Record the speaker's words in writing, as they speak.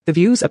The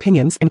views,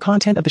 opinions, and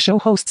content of the show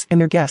hosts and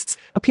their guests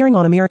appearing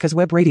on America's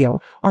Web Radio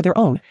are their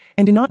own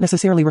and do not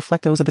necessarily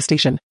reflect those of the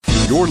station.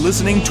 You're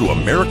listening to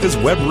America's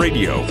Web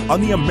Radio on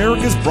the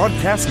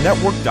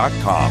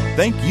AmericasBroadcastNetwork.com.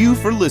 Thank you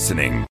for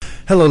listening.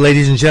 Hello,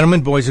 ladies and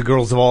gentlemen, boys and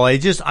girls of all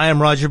ages. I am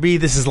Roger B.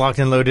 This is Locked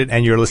and Loaded,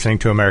 and you're listening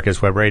to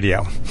America's Web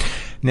Radio.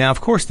 Now, of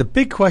course, the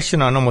big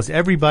question on almost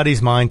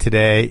everybody's mind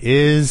today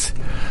is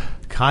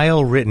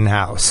Kyle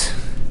Rittenhouse.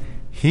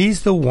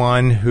 He's the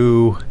one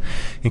who,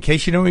 in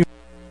case you don't remember,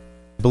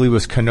 I believe it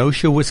was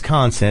Kenosha,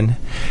 Wisconsin,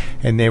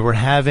 and they were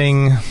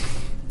having,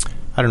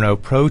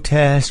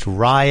 protest,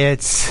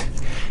 riots,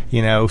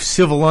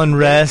 civil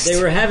unrest.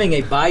 They were having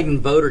a Biden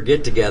voter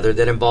get-together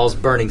that involves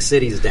burning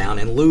cities down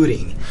and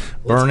looting.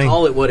 Let's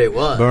call it what it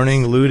was.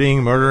 Burning,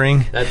 looting,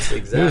 murdering. That's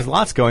exactly. There was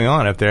lots going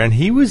on up there, and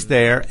he was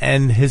there,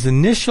 and his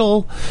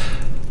initial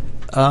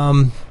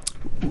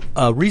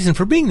reason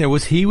for being there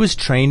was he was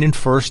trained in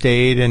first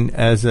aid and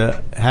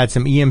had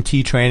some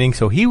EMT training,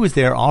 so he was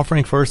there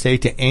offering first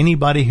aid to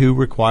anybody who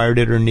required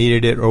it or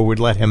needed it or would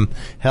let him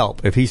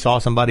help. If he saw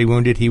somebody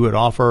wounded, he would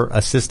offer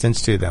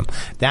assistance to them.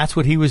 That's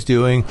what he was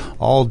doing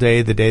all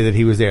day the day that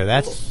he was there.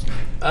 I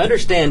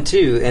understand,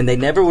 too, and they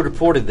never would have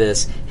reported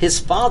this, his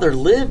father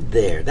lived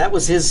there. That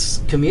was his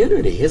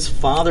community. His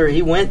father,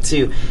 he went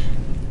to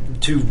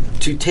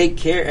take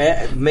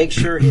care, make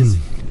sure his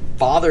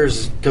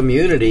father's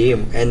community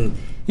and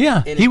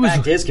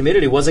his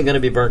community wasn't going to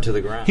be burnt to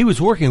the ground. He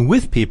was working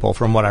with people,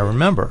 from what I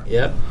remember.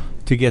 Yep.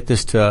 To get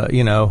this to,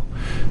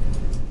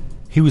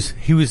 he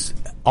was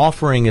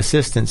offering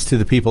assistance to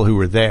the people who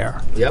were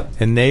there. Yep.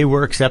 And they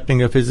were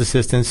accepting of his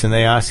assistance, and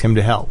they asked him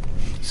to help.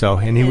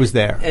 And he was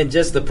there. And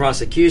just the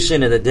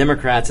prosecution and the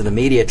Democrats and the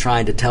media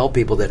trying to tell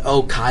people that,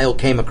 Kyle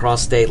came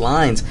across state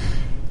lines.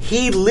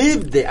 He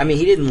lived there. I mean,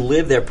 he didn't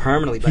live there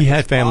permanently. But he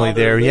had family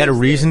there. He had a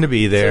reason to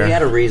be there. So he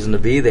had a reason to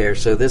be there.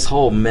 So this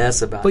whole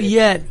mess about But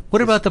yet,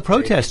 what about the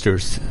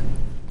protesters?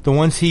 The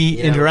ones he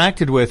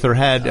interacted with or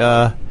had...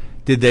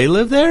 did they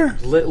live there?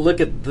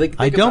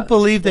 I don't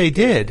believe they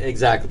did.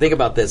 Exactly. Think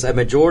about this. A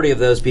majority of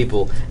those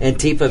people,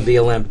 Antifa and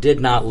BLM, did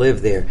not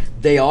live there.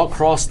 They all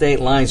crossed state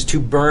lines to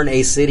burn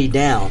a city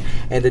down,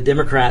 and the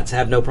Democrats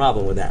have no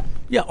problem with that.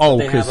 Yeah.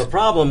 They have a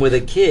problem with a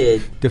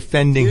kid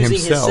defending using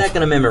himself. his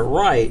Second Amendment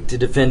right to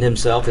defend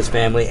himself, his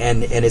family,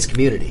 and his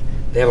community.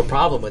 They have a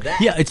problem with that.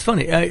 Yeah, it's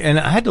funny, and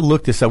I had to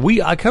look this up.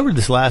 I covered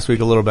this last week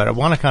a little bit. I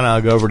want to kind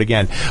of go over it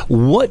again.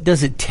 What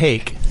does it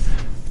take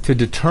to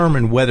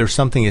determine whether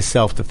something is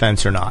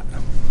self-defense or not?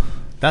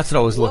 That's what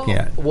I was looking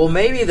at. Well,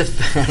 maybe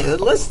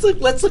let's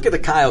look at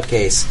the Kyle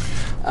case.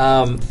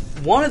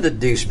 One of the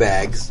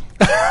douchebags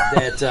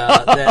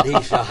that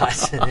he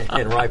shot,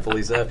 and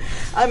rightfully so.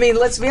 I mean,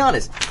 let's be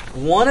honest.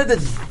 One of the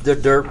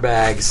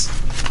dirtbags,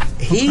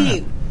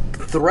 he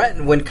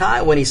threatened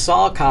when he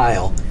saw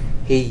Kyle.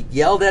 He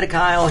yelled at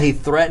Kyle. He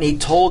threatened. He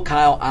told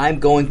Kyle, "I'm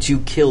going to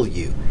kill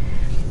you."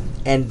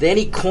 And then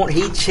he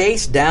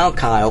chased down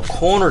Kyle,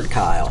 cornered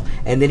Kyle,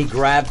 and then he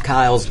grabbed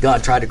Kyle's gun,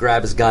 tried to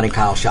grab his gun, and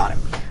Kyle shot him.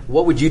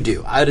 What would you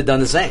do? I would have done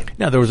the same.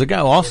 Now, there was a guy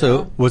who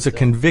also was a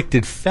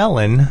convicted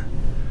felon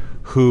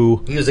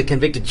who... He was a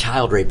convicted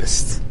child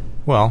rapist.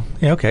 Well,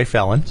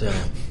 felon. So,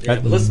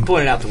 but let's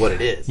point it out to what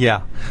it is.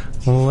 Yeah.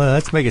 Well,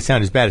 let's make it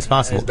sound as bad as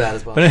possible. As bad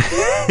as possible.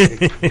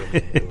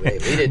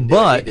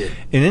 But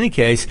in any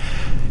case...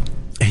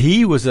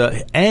 He was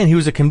a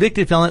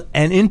convicted felon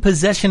and in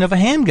possession of a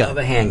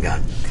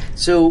handgun.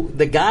 So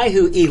the guy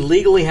who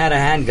illegally had a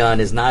handgun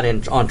is not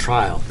on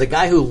trial. The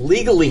guy who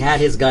legally had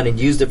his gun and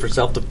used it for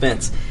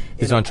self-defense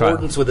in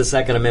accordance with the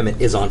Second Amendment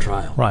is on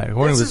trial. Right,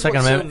 according to the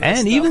Second Amendment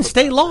and even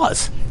state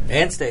laws.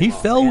 He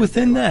fell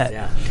within that.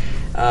 Yeah.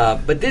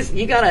 But this,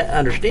 you got to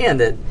understand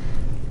that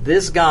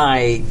this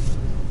guy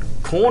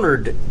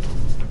cornered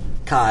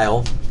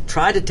Kyle,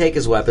 tried to take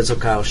his weapon, so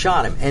Kyle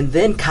shot him, and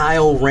then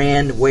Kyle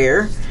ran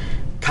where?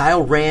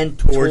 Kyle ran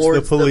towards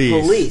the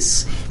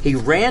police. He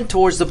ran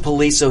towards the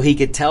police so he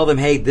could tell them,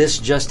 hey, this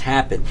just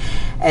happened.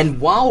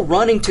 And while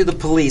running to the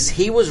police,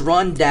 he was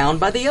run down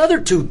by the other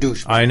two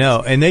douchebags. I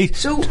know. And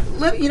So,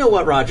 you know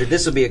what, Roger?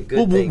 This would be a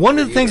good thing. One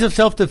of the things of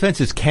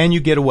self-defense is, can you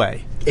get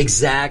away?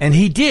 Exactly. And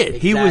he did.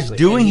 Exactly. He was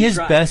doing his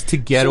best to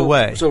get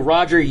away. So,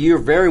 Roger, you're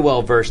very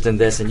well versed in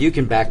this, and you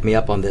can back me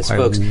up on this,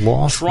 folks.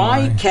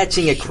 Try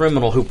catching a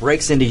criminal who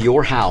breaks into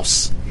your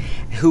house,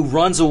 who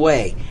runs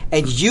away,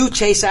 and you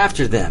chase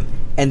after them.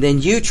 And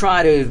then you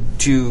try to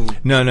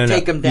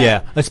take him down.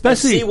 Yeah,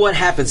 especially see what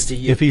happens to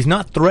you. If he's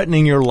not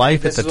threatening your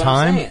life at the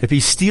time, if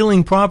he's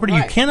stealing property,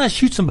 you cannot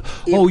shoot somebody.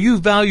 You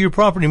value your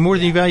property more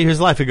than you value his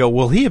life. You go,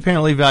 well, he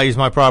apparently values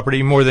my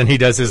property more than he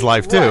does his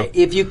life too.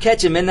 If you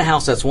catch him in the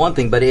house, that's one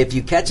thing. But if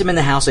you catch him in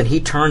the house and he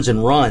turns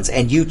and runs,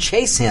 and you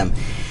chase him,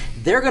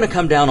 they're going to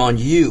come down on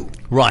you.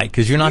 Right,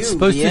 because you're not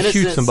supposed to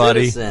shoot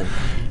somebody. Citizen.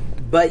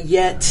 But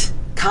yet,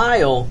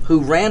 Kyle, who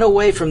ran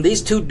away from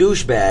these two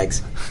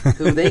douchebags,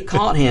 who they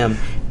caught him,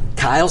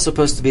 Kyle's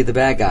supposed to be the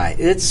bad guy.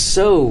 It's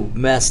so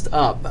messed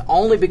up,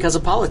 only because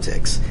of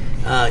politics.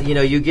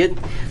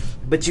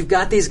 But you've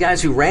got these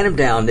guys who ran him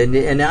down,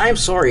 and I'm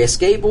sorry, a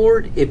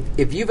skateboard,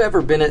 if you've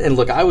ever been, and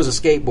look, I was a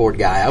skateboard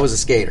guy, I was a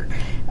skater.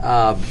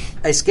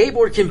 a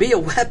skateboard can be a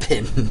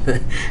weapon.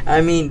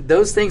 I mean,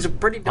 those things are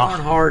pretty darn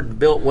hard and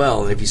built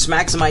well. And if you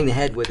smack somebody in the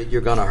head with it,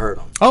 you're going to hurt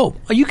them. Oh,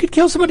 you could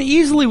kill somebody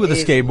easily with a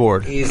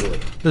skateboard. Easily.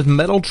 There's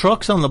metal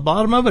trucks on the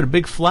bottom of it, a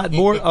big flat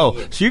board. Oh,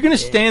 so you're going to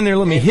stand there,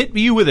 let me hit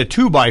you with a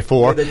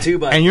 2x4, With a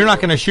 2x4. and you're not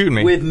going to shoot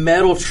me. With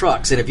metal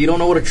trucks. And if you don't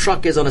know what a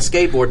truck is on a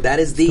skateboard, that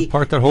is the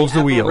part that holds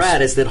the wheels.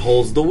 apparatus that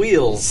holds the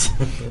wheels.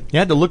 You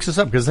had to look this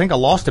up because I think I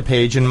lost a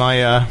page in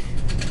my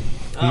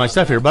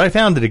stuff here, but I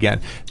found it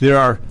again. There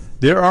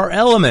are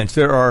elements.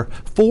 There are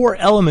 4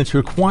 elements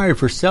required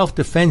for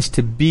self-defense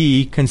to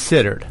be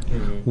considered.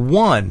 Mm-hmm.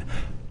 1,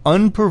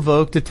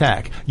 unprovoked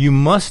attack. You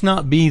must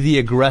not be the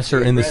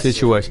aggressor in the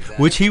situation,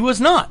 exactly. which he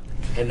was not.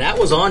 And that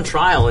was on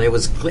trial,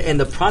 and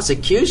the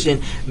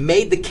prosecution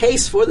made the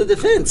case for the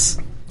defense.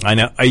 I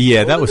know.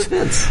 That was.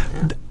 Defense.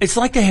 It's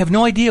like they have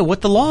no idea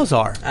what the laws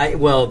are.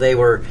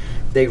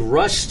 They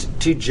rushed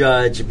to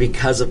judge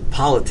because of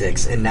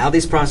politics, and now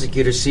these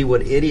prosecutors see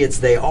what idiots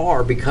they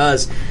are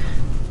because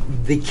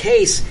the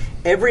case,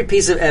 every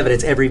piece of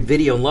evidence, every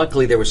video, and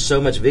luckily there was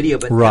so much video,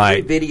 but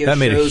every video that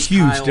made a shows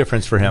huge Kyle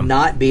difference for him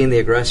not being the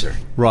aggressor.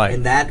 Right.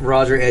 And that,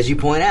 Roger, as you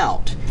point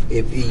out,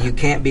 if you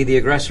can't be the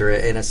aggressor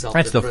in a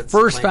self-defense That's the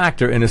first claim.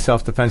 factor in a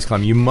self-defense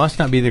claim. You must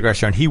not be the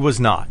aggressor, and he was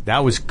not.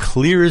 That was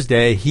clear as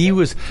day. He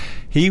was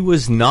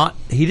not.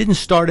 He didn't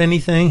start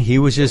anything. He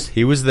was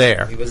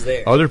there. He was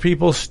there. Other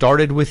people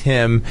started with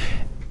him,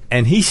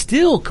 and he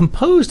still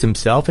composed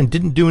himself and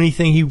didn't do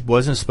anything he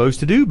wasn't supposed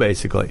to do,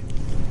 basically.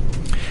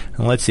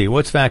 And let's see.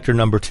 What's factor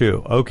number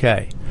 2?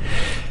 Okay.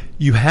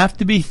 You have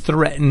to be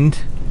threatened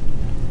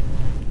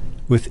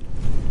with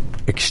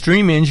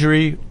extreme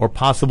injury or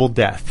possible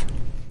death.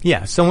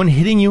 Yeah, someone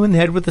hitting you in the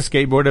head with a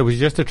skateboard that was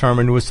just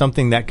determined was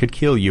something that could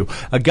kill you.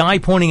 A guy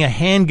pointing a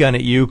handgun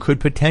at you could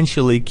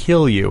potentially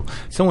kill you.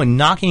 Someone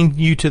knocking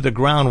you to the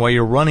ground while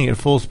you're running at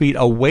full speed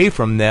away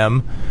from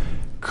them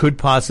could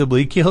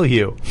possibly kill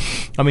you.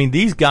 I mean,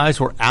 these guys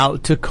were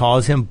out to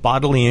cause him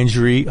bodily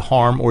injury,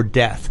 harm, or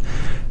death.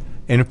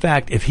 And in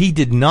fact, if he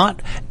did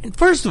not...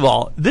 First of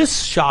all,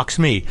 this shocks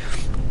me.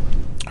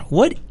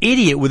 What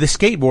idiot with a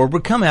skateboard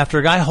would come after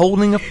a guy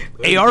holding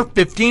a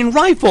AR-15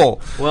 rifle?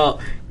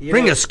 Well,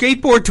 bring a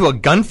skateboard to a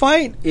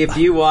gunfight? If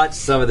you watch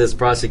some of this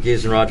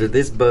prosecution, Roger,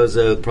 this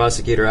bozo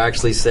prosecutor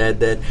actually said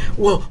that,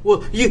 well,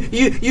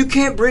 you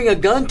can't bring a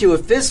gun to a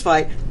fist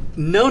fight.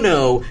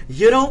 No,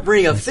 you don't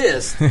bring a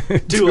fist to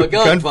a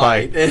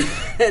gunfight.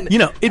 And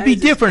it'd be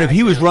different if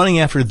he was running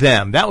after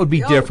them. That would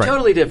be different.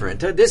 Totally different.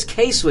 This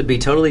case would be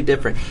totally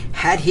different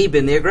had he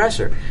been the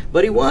aggressor.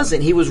 But he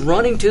wasn't. He was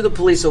running to the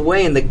police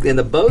away, and the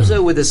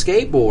bozo with the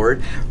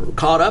skateboard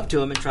caught up to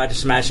him and tried to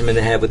smash him in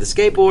the head with the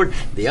skateboard.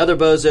 The other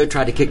bozo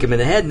tried to kick him in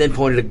the head and then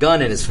pointed a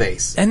gun in his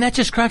face. And that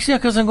just cracks me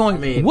up because I'm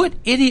going, what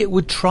idiot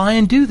would try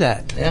and do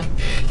that? Yeah.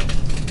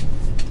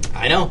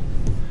 I know.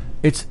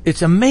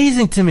 It's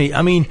amazing to me.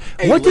 I mean,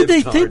 what did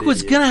they think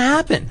was going to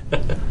happen?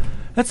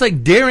 That's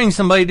like daring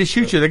somebody to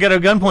shoot you. They got a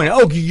gun pointed.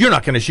 Oh, you're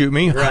not going to shoot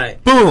me.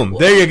 Right. Boom.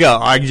 There you go.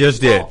 I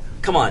just did.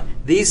 Come on.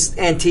 These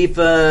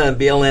Antifa and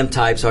BLM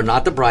types are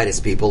not the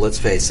brightest people, let's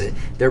face it.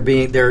 They're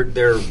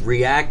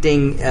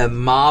reacting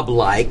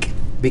mob-like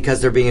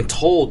because they're being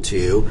told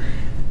to.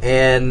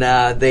 And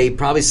they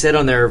probably sit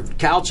on their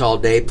couch all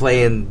day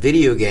playing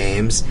video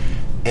games.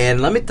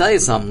 And let me tell you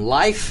something.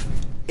 Life...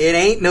 It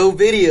ain't no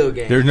video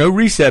game. There's no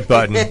reset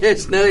button.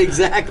 There's no,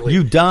 exactly.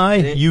 You die,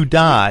 you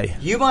die.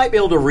 You might be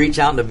able to reach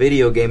out in a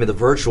video game in the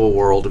virtual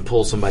world and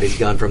pull somebody's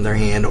gun from their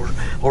hand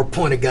or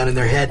point a gun in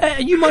their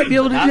head. You might be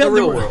able to do that in the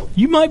real world.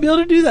 You might be able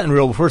to do that in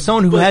real world. For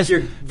someone who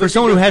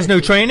has no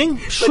training,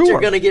 sure. But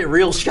you're going to get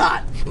real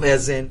shot,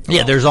 as in.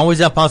 Yeah, there's always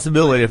that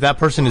possibility. If that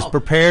person is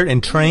prepared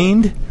and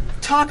trained.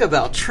 Talk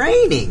about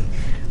training.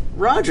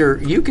 Roger,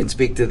 you can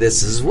speak to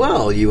this as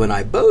well. You and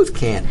I both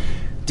can.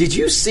 Did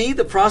you see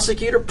the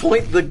prosecutor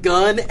point the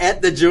gun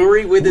at the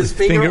jury with his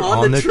finger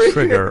on the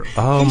trigger?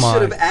 Oh, he my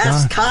should have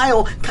asked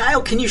God.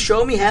 Kyle, can you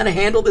show me how to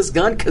handle this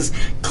gun? Because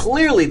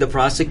clearly the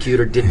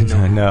prosecutor didn't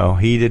know. No,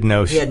 he didn't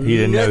know. He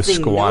didn't know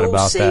squat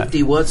about that. No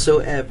safety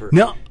whatsoever.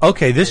 No.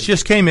 Okay, this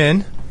just came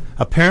in.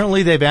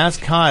 Apparently, they've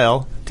asked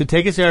Kyle to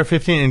take his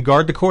AR-15 and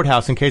guard the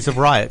courthouse in case of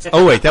riots.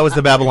 Oh, wait, that was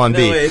the Babylon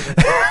Bee.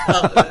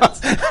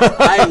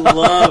 I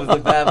love the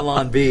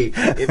Babylon Bee.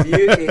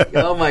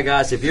 Oh my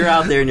gosh, if you're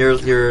out there and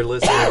you're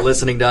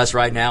listening to us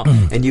right now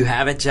and you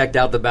haven't checked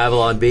out the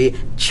Babylon Bee,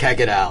 check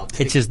it out.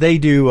 It's just they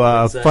do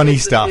funny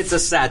stuff. It's a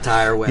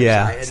satire website.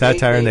 Yeah,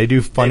 satire, and they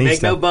do funny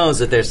stuff. They make no bones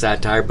that they're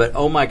satire, but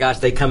oh my gosh,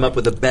 they come up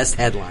with the best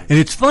headlines. And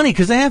it's funny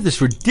because they have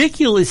this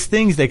ridiculous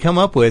things they come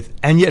up with,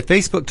 and yet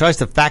Facebook tries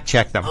to fact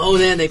check them. Oh,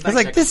 then they fact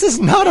check. It's like, this is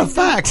not a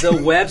fact. The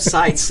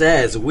website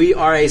says we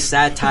are a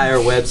satire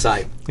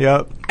website.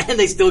 Yep. And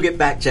they still get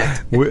back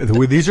checked.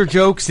 These are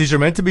jokes. These are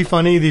meant to be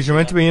funny. These are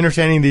meant to be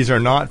entertaining. These are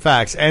not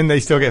facts. And they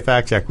still get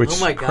fact checked, which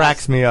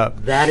cracks me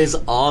up. That is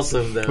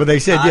awesome, though. Well, they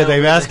said,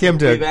 they've asked him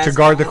to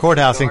guard the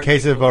courthouse in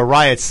case of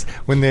riots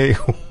when the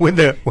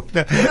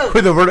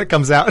verdict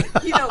comes out.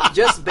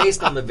 Just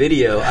based on the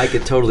video, I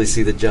could totally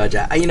see the judge.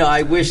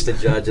 I wish the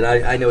judge, and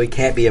I know he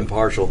can't be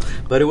impartial,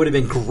 but it would have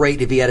been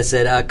great if he had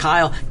said,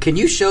 Kyle, can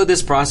you show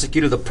this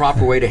prosecutor the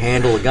proper way to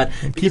handle a gun?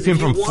 Keep him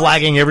from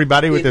flagging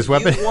everybody with his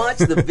weapon. If you watch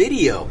the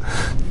video,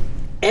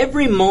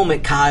 every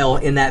moment Kyle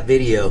in that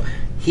video,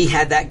 he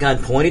had that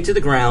gun pointed to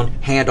the ground,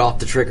 hand off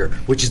the trigger,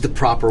 which is the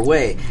proper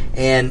way.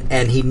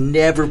 And he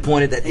never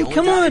pointed that. The only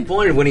time he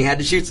pointed when he had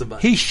to shoot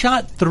somebody. He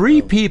shot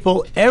 3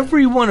 people,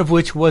 every one of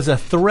which was a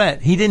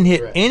threat. He didn't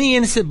hit any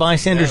innocent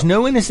bystanders,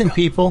 no innocent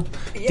people,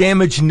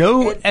 damaged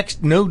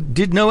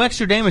did no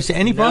extra damage to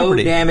any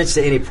property. No damage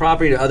to any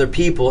property, to other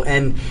people.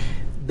 And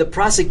the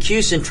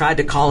prosecution tried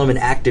to call him an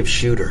active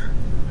shooter.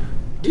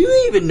 Do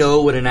you even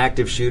know what an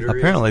active shooter is?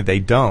 Apparently they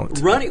don't.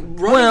 Running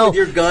with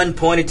your gun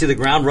pointed to the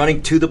ground,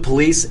 running to the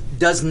police,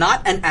 does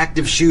not an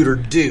active shooter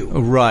do.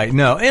 Right,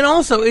 no. And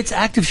also,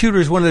 active shooter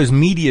is one of those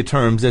media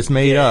terms that's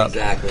made up.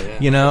 Exactly.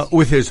 Yeah.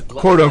 With his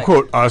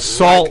quote-unquote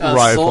assault rifle.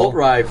 Assault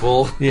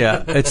rifle.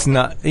 Yeah, it's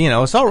not,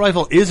 assault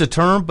rifle is a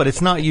term, but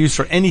it's not used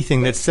for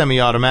anything that's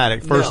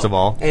semi-automatic, first of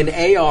all. And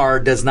AR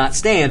does not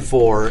stand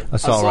for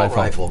assault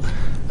rifle.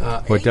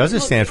 What does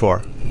it stand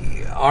for?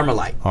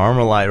 Armalite.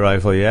 Armalite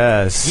rifle,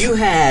 yes. You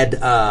had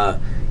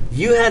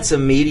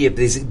some media,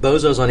 these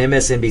bozos on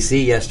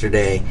MSNBC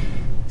yesterday,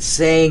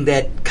 saying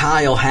that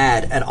Kyle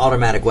had an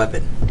automatic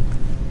weapon.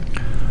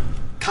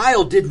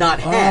 Kyle did not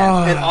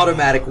have an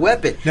automatic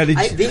weapon. Now,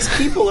 these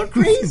people are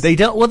crazy. They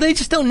don't. Well, they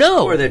just don't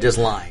know, or they're just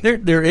lying.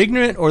 They're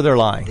ignorant, or they're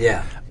lying.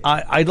 Yeah.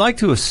 I'd like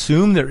to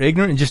assume they're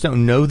ignorant and just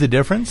don't know the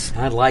difference.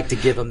 I'd like to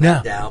give them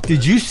that doubt.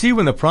 Did you see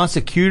when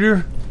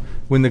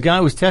the guy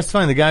was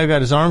testifying, the guy who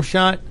got his arm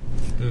shot?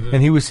 Mm-hmm.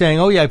 And he was saying,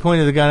 I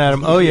pointed the gun at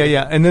him. Oh,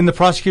 yeah. And then the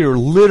prosecutor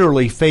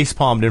literally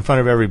face-palmed in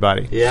front of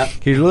everybody. Yeah.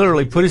 He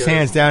literally put his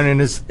hands down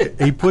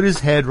he put his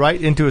head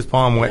right into his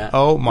palm and went,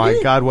 oh, my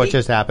God, what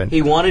just happened?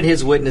 He wanted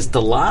his witness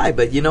to lie,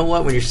 but you know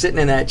what? When you're sitting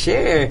in that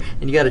chair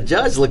and you got a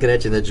judge looking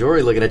at you and the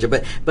jury looking at you,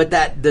 but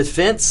that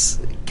defense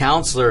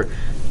counselor,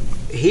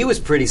 he was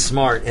pretty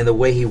smart in the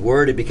way he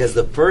worded, because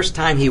the first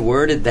time he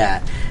worded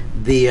that,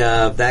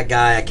 that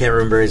guy, I can't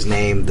remember his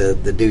name, the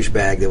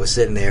douchebag that was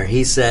sitting there,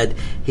 he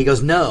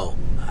goes, no,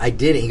 I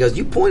didn't. He goes,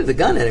 you pointed the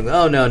gun at him.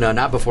 Oh, no,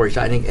 not before he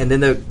shot. And then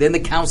the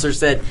counselor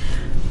said,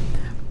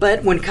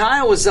 but when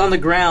Kyle was on the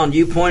ground,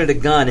 you pointed a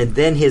gun, and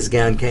then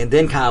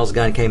then Kyle's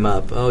gun came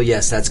up. Oh,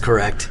 yes, that's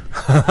correct.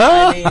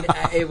 I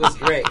mean, it was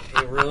great.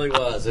 It really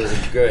was. It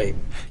was great.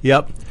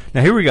 Yep.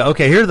 Now, here we go.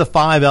 Okay, here are the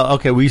 5.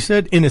 Okay, we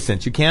said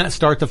innocence. You can't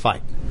start the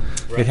fight.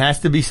 Right. It has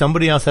to be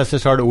somebody else has to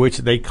start it, which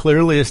they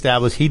clearly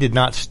established he did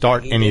not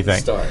start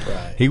anything.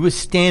 Right. He was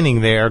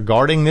standing there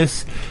guarding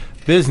this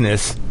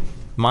business,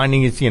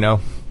 minding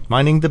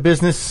the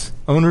business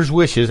owner's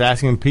wishes,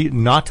 asking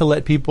him not to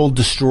let people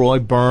destroy,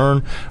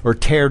 burn, or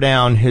tear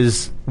down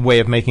his way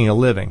of making a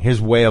living,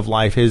 his way of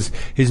life, his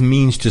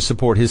means to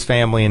support his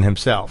family and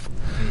himself.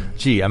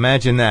 Gee,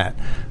 imagine that.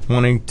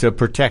 Wanting to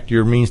protect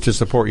your means to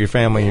support your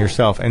family and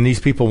yourself, and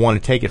these people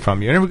want to take it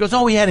from you. And everybody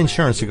goes, we had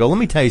insurance. You go, let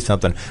me tell you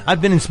something. I've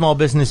been in small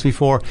business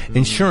before.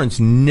 Insurance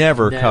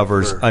never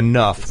covers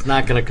enough. It's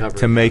not going to cover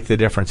to make the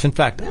difference. In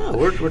fact,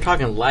 we're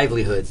talking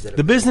livelihoods.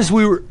 The business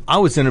I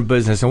was in a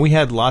business, and we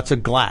had lots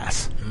of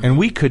glass, and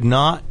we could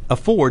not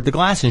afford the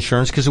glass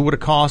insurance because it would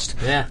have cost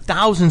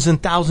thousands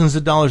and thousands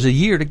of dollars a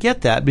year to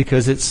get that,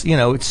 because it's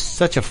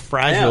such a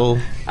fragile.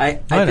 I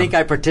think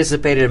I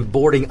participated in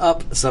boarding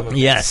up some of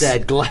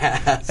said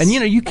glass. And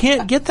you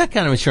can't get that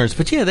kind of insurance.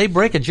 But they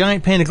break a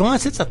giant pane of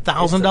glass. It's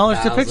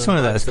 $1,000 to fix one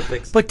of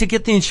those. But to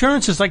get the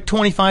insurance is like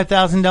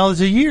 $25,000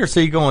 a year. So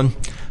you're going,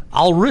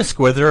 I'll risk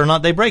whether or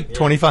not they break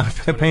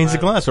 25 panes of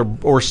glass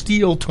or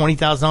steal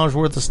 $20,000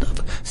 worth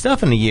of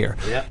stuff in a year.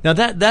 Yeah. Now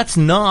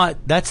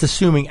that's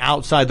assuming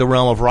outside the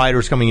realm of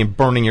rioters coming and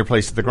burning your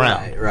place to the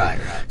ground.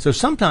 Right. So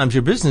sometimes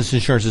your business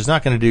insurance is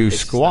not going to do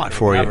squat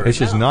for you. It's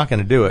just not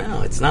going to do it.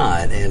 No, it's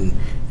not. And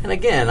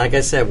again, like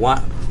I said,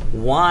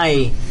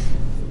 why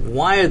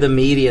are the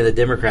media and the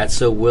Democrats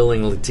so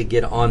willing to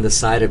get on the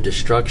side of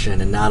destruction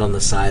and not on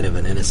the side of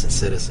an innocent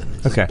citizen?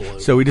 Okay,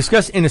 so we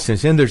discussed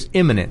innocence, and there's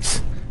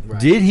imminence.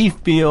 Right. Did he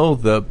feel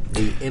the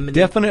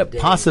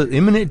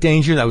imminent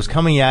danger that was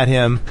coming at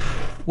him?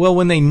 Well,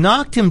 when they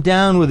knocked him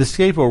down with a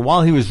skateboard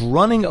while he was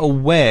running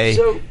away,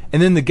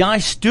 and then the guy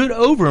stood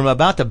over him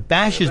about to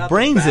bash his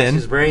brains in.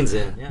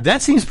 Yeah.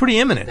 That seems pretty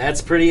imminent.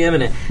 That's pretty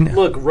imminent.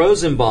 Look,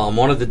 Rosenbaum,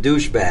 one of the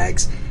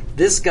douchebags,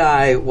 this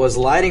guy was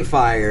lighting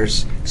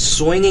fires,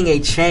 swinging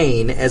a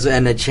chain,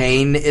 and a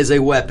chain is a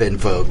weapon,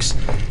 folks.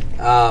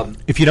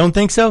 If you don't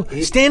think so,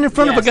 stand in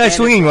front of a guy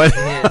swinging one.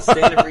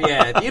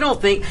 If you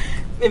don't think...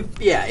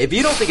 if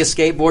you don't think a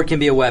skateboard can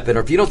be a weapon,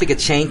 or if you don't think a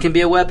chain can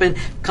be a weapon,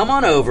 come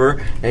on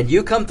over and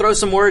you come throw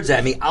some words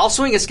at me. I'll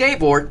swing a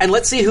skateboard and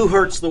let's see who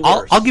hurts the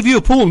worst. I'll give you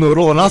a pool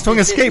noodle and I'll swing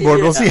a skateboard.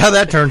 Yeah. We'll see how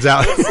that turns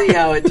out. Let's see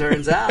how it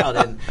turns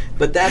out.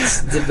 But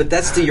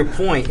that's to your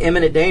point.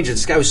 Imminent danger.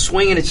 This guy was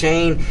swinging a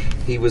chain.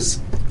 He was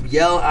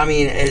yelling. I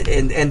mean,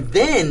 and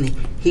then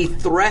he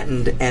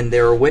threatened, and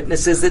there are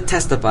witnesses that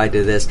testified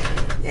to this,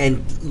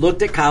 and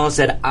looked at Kyle and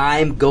said,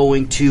 "I'm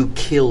going to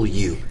kill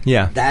you."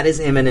 Yeah, that is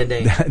imminent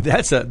danger.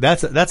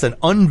 That's an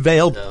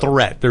unveiled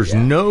threat. There's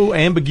no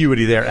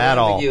ambiguity there at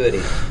all.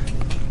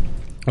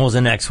 What was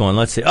the next one?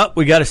 Let's see.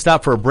 We got to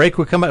stop for a break.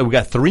 We'll come back. We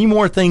got 3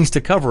 more things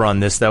to cover on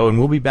this, though, and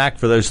we'll be back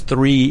for those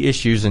 3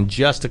 issues in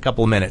just a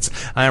couple of minutes.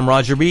 I am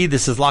Roger B.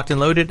 This is Locked and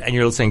Loaded, and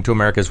you're listening to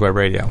America's Web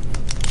Radio.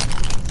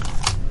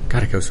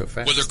 Gotta go so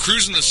fast. Whether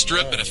cruising the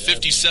strip in a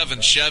 57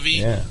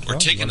 Chevy or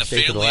taking the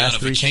family on a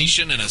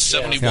vacation in a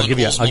 71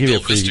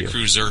 Oldsmobile Vista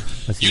Cruiser,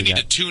 you need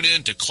to tune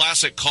in to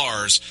Classic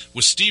Cars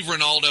with Steve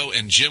Ronaldo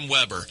and Jim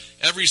Weber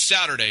every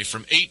Saturday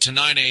from 8 to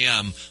 9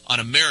 a.m. on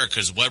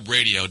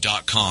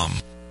americaswebradio.com.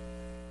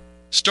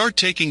 Start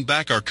taking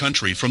back our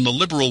country from the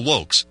liberal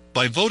wokes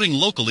by voting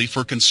locally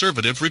for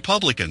conservative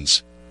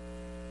Republicans.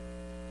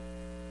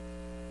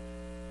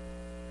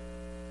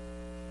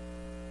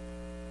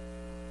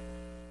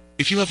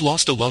 If you have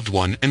lost a loved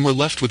one and were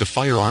left with a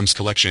firearms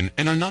collection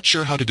and are not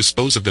sure how to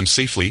dispose of them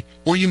safely,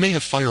 or you may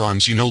have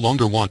firearms you no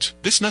longer want,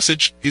 this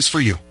message is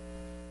for you.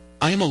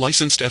 I am a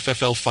licensed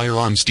FFL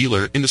firearms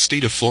dealer in the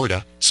state of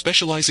Florida,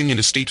 specializing in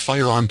estate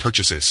firearm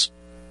purchases.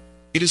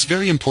 It is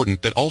very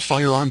important that all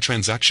firearm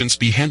transactions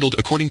be handled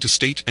according to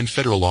state and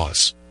federal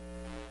laws.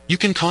 You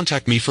can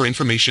contact me for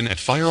information at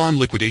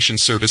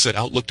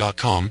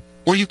firearmliquidationservice@outlook.com,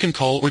 or you can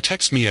call or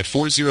text me at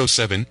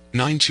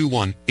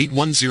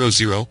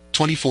 407-921-8100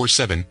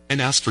 24/7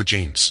 and ask for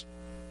James.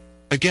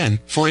 Again,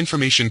 for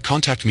information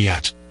contact me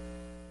at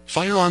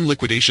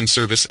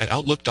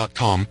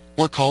firearmliquidationservice@outlook.com,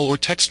 or call or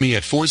text me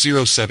at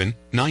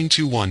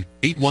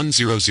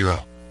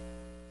 407-921-8100.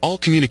 All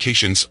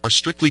communications are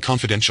strictly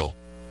confidential.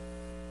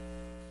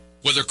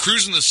 Whether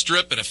cruising the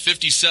strip in a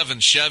 57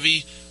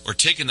 Chevy or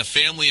taking the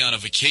family on a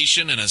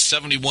vacation in a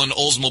 71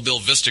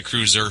 Oldsmobile Vista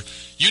Cruiser,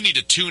 you need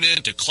to tune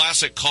in to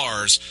Classic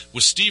Cars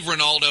with Steve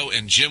Ronaldo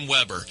and Jim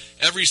Weber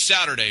every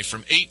Saturday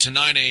from 8 to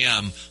 9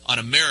 a.m. on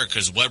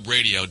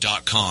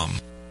americaswebradio.com.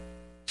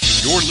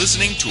 You're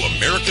listening to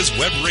America's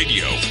Web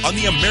Radio on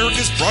the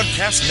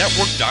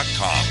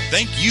americasbroadcastnetwork.com.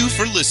 Thank you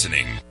for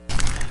listening.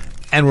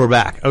 And we're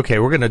back. Okay,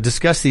 we're going to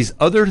discuss these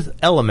other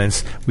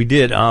elements. We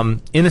did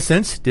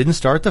innocence, didn't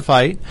start the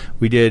fight.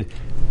 We did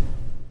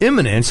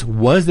imminence.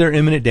 Was there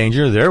imminent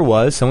danger? There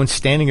was. Someone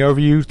standing over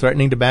you,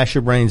 threatening to bash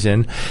your brains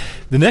in.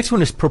 The next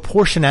one is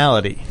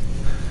proportionality.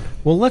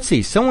 Well, let's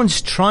see.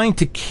 Someone's trying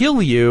to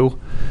kill you.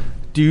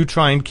 Do you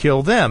try and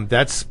kill them?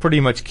 That's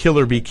pretty much kill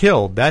or be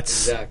killed.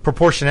 That's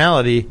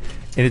proportionality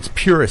in its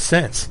purest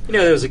sense. You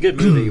know, there was a good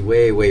movie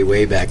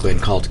way back when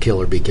called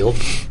Kill or Be Killed.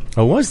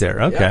 Oh, was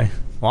there? Okay. Yeah.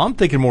 Well, I'm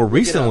thinking more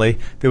recently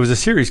there was a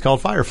series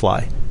called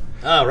Firefly.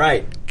 Oh,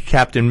 right.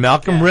 Captain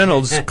Malcolm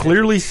Reynolds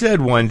clearly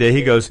said one day,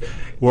 he goes,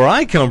 where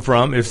I come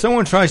from, if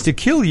someone tries to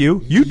kill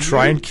you, you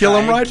try and kill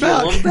him right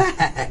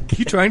back.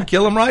 You try and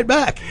kill him right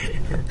back.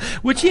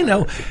 Which, you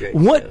know,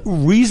 what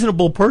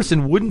reasonable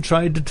person wouldn't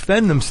try to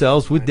defend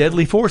themselves with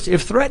deadly force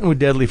if threatened with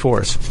deadly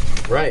force?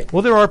 Right.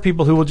 Well, there are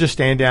people who will just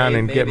stand down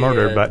and get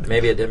murdered. But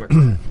maybe a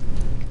Democrat.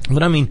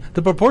 But, I mean,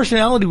 the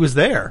proportionality was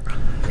there.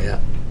 Yeah.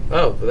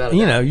 Oh, without a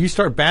you doubt. know, you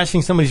start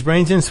bashing somebody's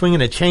brains in, swinging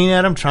a chain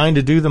at them, trying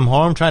to do them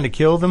harm, trying to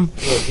kill them.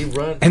 Look, he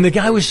run. And the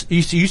guy was,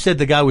 you said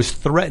the guy was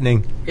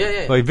threatening.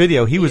 Yeah. By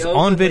video. He was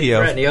on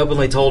video. He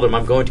openly told him,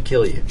 I'm going to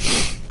kill you.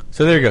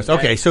 So there he goes.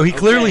 Okay, so he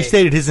clearly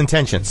stated his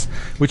intentions,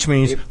 which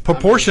means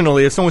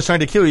proportionally, if someone's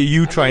trying to kill you,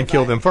 you try and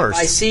kill them first.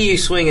 I see you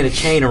swinging a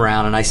chain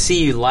around, and I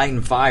see you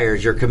lighting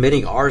fires, you're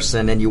committing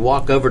arson, and you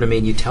walk over to me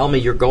and you tell me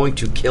you're going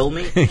to kill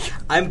me,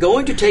 I'm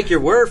going to take your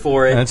word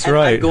for it. That's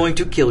right. I'm going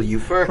to kill you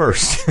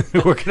first.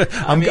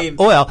 I'm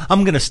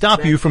going to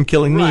stop you from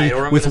killing me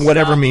with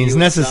whatever means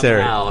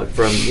necessary.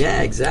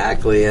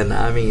 Exactly. And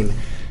I mean,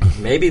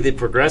 maybe the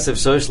progressive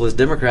socialist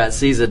Democrat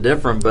sees it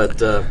different,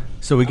 but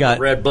so we got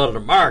red-blooded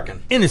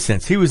American.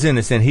 Innocence. He was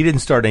innocent. He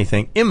didn't start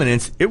anything.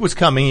 Imminence. It was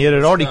coming. It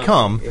had already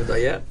come.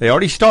 Yeah. They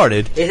already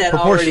started. It had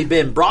already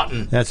been brought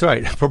in. That's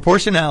right.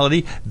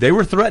 Proportionality. They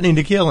were threatening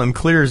to kill him,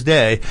 clear as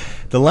day.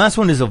 The last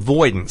one is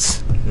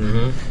avoidance.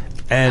 Mm-hmm.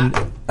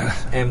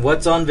 And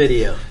what's on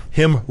video?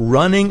 Him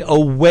running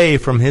away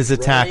from his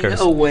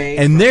attackers.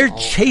 And they're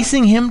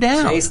chasing him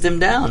down. Chased him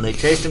down. They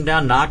chased him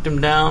down, knocked him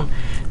down,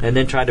 and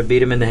then tried to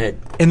beat him in the head.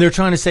 And they're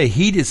trying to say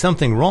he did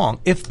something wrong.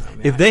 If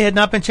they had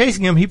not been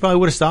chasing him, he probably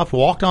would have stopped,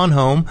 walked on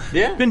home,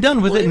 been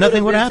done with it,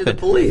 nothing would have happened. To the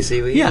police.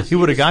 He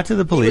would have got to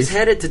the police. He was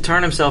headed to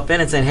turn himself in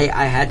and saying, hey,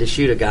 I had to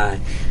shoot a guy.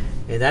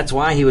 And that's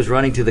why he was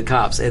running to the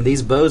cops. And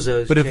these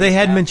bozos... But if they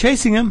hadn't been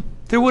chasing him,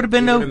 there would have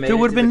been nothing There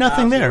would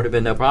there. have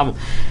been no problem.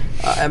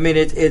 I mean,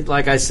 it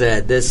like I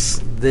said,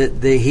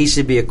 he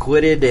should be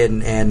acquitted,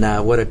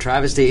 and what a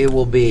travesty it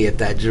will be if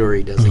that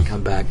jury doesn't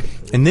come back.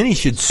 And then he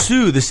should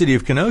sue the city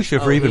of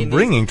Kenosha for even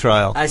bringing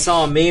trial. I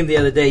saw a meme the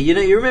other day.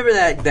 You remember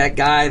that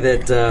guy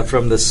that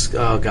from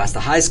the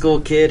high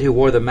school kid who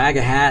wore the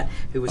MAGA hat?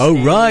 Who was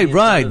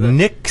right.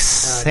 Nick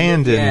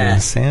Sandin. Yeah.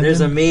 Sandin? There's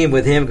a meme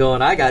with him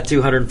going, "I got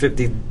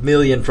 $250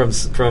 million from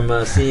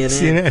CNN."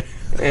 CNN.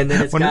 And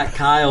then it's got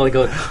Kyle and he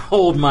goes,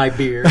 "Hold my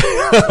beer."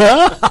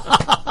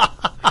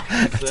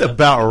 That's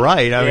about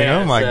right. I mean,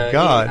 oh my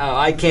God!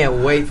 I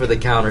can't wait for the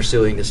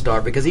countersuing to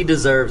start because he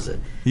deserves it.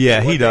 Yeah,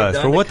 he does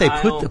for what they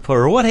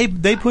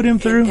put him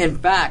through. In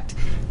fact,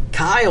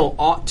 Kyle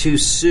ought to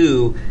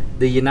sue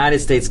the United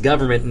States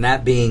government, and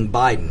that being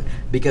Biden,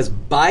 because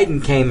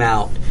Biden came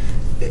out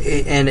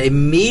and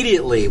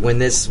immediately when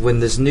this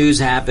news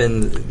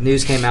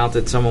came out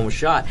that someone was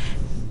shot.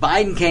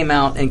 Biden came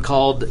out and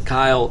called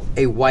Kyle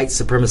a white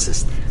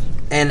supremacist.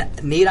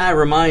 And need I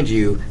remind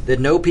you that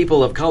no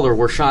people of color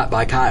were shot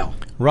by Kyle?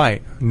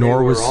 Right. They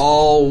were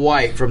all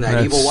white from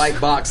that evil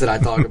white box that I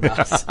talked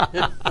about. That's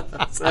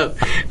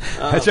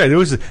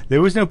right.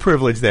 There was no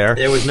privilege there.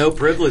 There was no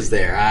privilege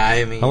there.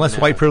 I mean, unless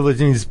white privilege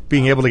means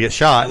being able to get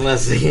shot.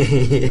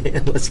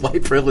 Unless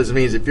white privilege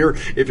means if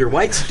you're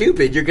white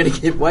stupid, you're going to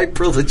get white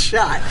privilege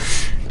shot.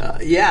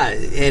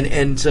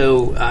 And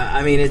so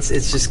I mean,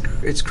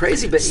 it's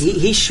crazy, but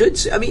he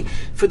should. I mean,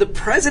 for the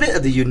president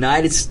of the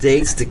United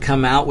States to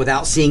come out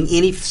without seeing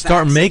any facts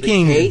start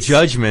making of the case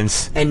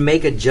judgments and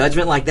make a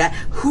judgment like that,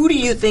 who do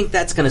you think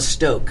that's going to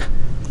stoke?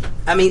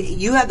 I mean,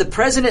 you have the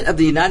president of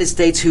the United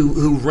States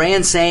who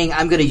ran saying,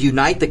 "I'm going to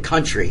unite the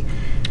country."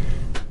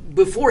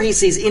 Before he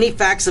sees any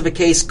facts of a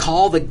case,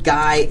 call the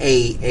guy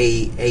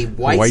a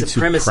white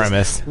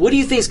supremacist. What do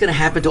you think is going to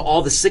happen to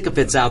all the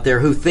sycophants out there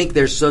who think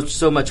there's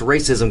so much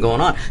racism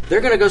going on?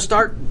 They're going to go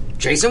start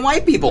chasing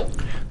white people.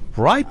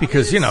 Right,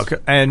 because,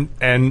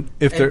 and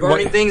if they're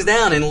burning things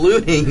down and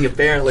looting,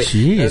 apparently.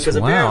 Jeez,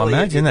 wow, apparently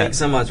imagine if you that. think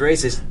someone's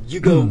racist,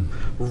 you go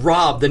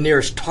rob the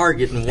nearest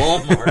Target and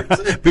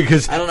Walmart.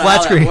 Because I don't know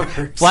how that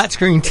works. flat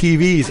screen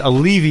TVs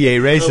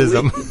alleviate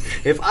racism.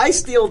 If I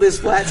steal this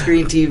flat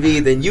screen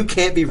TV, then you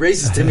can't be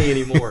racist to me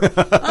anymore.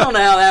 I don't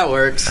know how that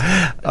works.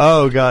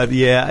 Oh, God,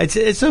 yeah.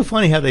 It's so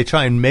funny how they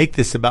try and make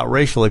this about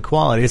racial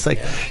equality. It's like,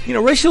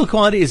 racial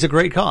equality is a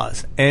great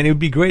cause, and it would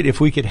be great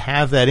if we could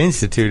have that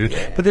instituted.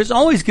 Yeah. But there's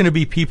always going to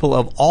be people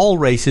of all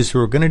races who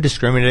are going to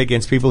discriminate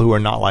against people who are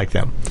not like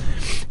them.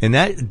 And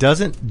that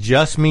doesn't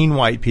just mean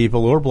white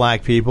people or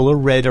black people or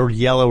red or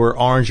yellow or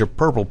orange or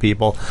purple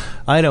people.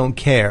 I don't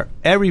care.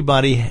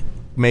 Everybody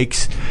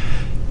makes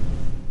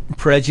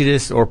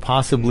prejudice or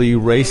possibly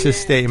racist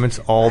statements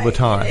all the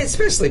time.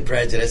 Especially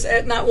prejudice.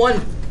 Not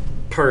one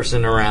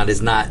person around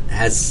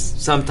has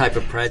some type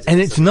of prejudice.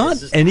 And it's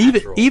not, and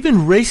even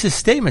racist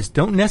statements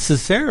don't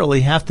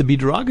necessarily have to be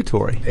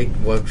derogatory.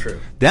 Well, true.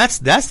 That's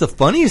the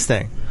funniest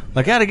thing.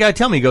 Like, I had a guy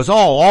tell me, he goes,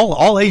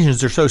 all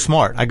Asians are so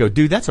smart. I go,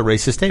 dude, that's a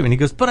racist statement. He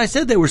goes, but I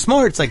said they were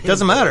smart. It's like,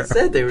 doesn't matter. I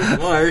said they were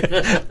smart.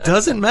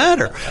 Doesn't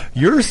matter.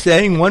 You're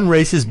saying one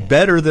race is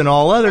better than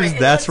all others. Right,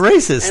 that's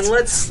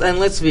racist. And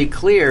let's be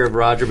clear,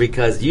 Roger,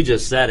 because you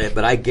just said it,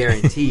 but I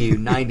guarantee you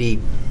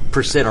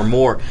 90% or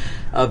more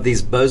of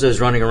these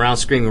bozos running around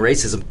screaming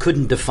racism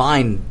couldn't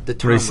define the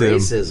term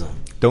racism.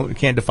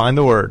 Can't define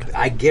the word.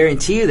 I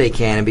guarantee you they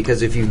can,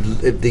 because if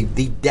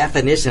the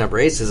definition of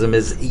racism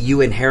is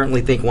you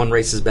inherently think one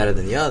race is better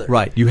than the other.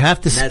 Right. You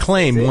have to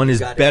claim one is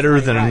better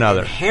than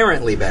another.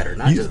 Inherently better,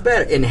 not just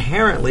better.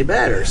 Inherently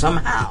better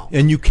somehow.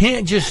 And you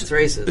can't just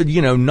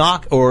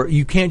knock, or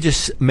you can't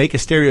just make a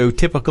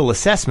stereotypical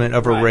assessment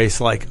of a race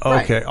like,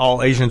 okay,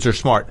 all Asians are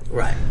smart.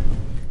 Right.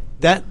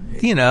 That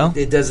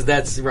it does.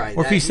 That's right.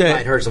 Or if you say,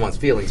 might hurt someone's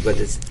feelings,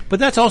 but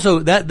that's also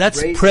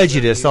that's racism,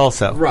 prejudice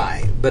also.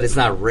 Right, but it's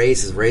not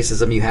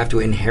racism. You have to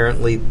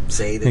inherently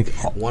say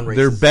that one race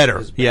they're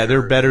better. Yeah,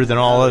 they're better than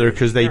all other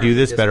because they do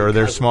this better, or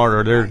they're smarter,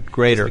 or they're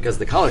greater because of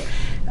the color.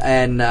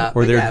 And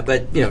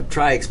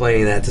try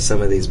explaining that to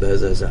some of these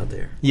bozos out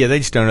there. Yeah, they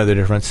just don't know the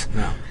difference.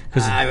 No.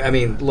 I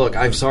mean, look,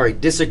 I'm sorry.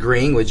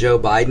 Disagreeing with Joe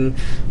Biden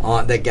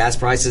on that gas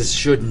prices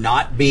should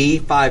not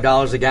be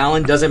 $5 a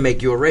gallon doesn't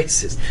make you a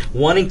racist.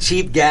 Wanting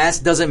cheap gas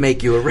doesn't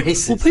make you a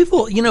racist.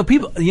 Well,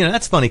 people,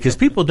 that's funny because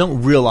people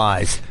don't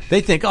realize.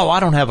 They think, I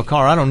don't have a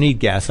car, I don't need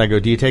gas. I go,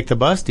 do you take the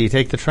bus? Do you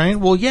take the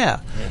train? Well, yeah.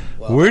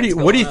 Well,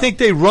 what do you think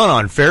they run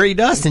on? Fairy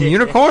dust and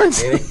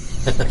unicorns?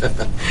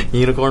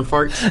 Unicorn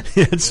farts?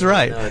 That's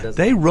right. No,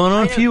 they run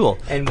on fuel.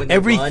 And when they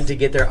run to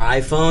get their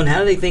iPhone, how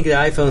do they think the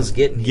iPhone's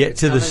getting here? Get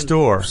to the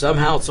store.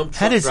 Somehow some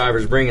truck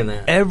driver's bringing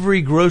that.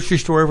 Every grocery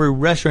store, every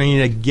restaurant, you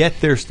need to get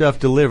their stuff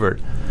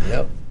delivered.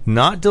 Yep.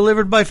 Not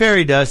delivered by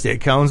fairy dust.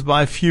 It comes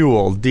by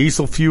fuel.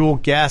 Diesel fuel,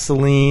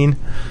 gasoline.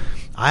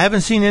 I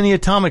haven't seen any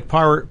atomic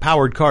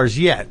powered cars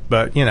yet,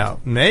 but,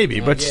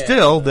 maybe. But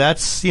still,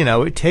 that's,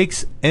 it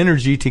takes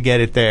energy to get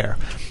it there.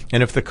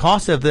 And if the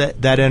cost of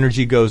that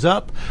energy goes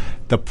up,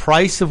 the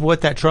price of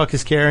what that truck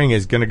is carrying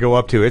is going to go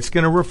up too. It's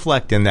going to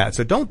reflect in that.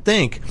 So don't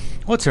think,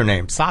 what's her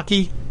name?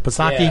 Pasaki?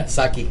 Yeah,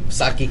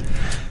 Saki.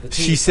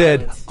 She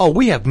said,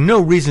 we have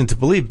no reason to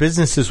believe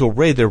businesses will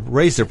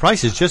raise their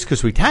prices just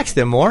because we tax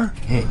them more.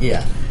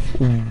 Yeah.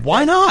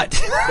 Why not?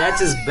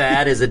 That's as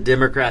bad as a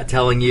Democrat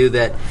telling you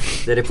that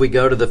if we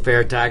go to the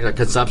fair tax or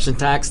consumption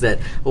tax, that,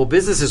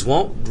 businesses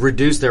won't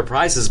reduce their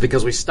prices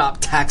because we stop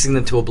taxing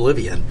them to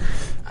oblivion.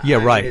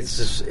 Yeah, right.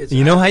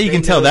 You know how you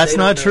can tell that's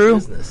not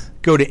true?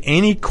 Go to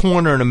any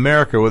corner in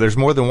America where there's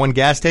more than one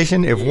gas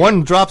station. If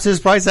one drops his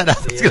price, that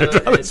other's going to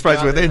drop its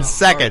price within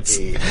seconds.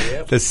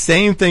 Yep. The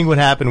same thing would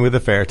happen with the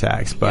fair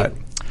tax, but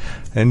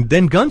and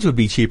then guns would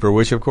be cheaper,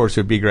 which of course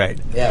would be great.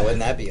 Yeah,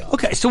 wouldn't that be awesome?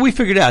 Okay, so we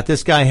figured out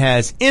this guy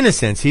has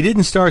innocence. He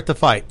didn't start the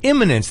fight.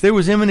 Imminence. There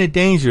was imminent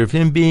danger of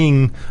him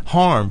being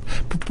harmed.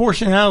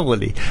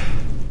 Proportionality.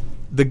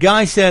 The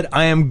guy said,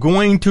 I am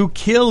going to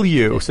kill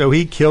you. So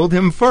he killed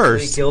him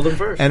first.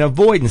 And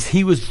avoidance.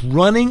 He was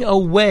running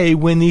away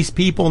when these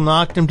people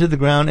knocked him to the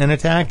ground and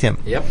attacked him.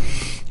 Yep.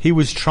 He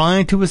was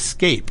trying to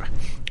escape,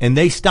 and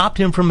they stopped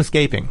him from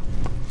escaping.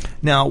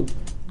 Now,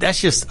 that's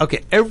just,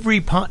 okay, every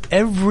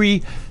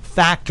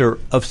factor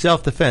of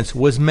self-defense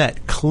was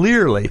met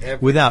clearly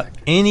without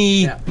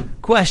any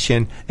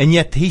question, and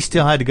yet he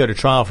still had to go to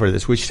trial for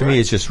this, which to me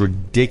is just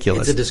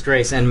ridiculous. It's a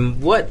disgrace.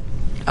 And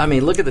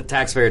look at the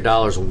taxpayer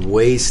dollars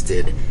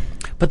wasted.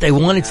 But they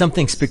wanted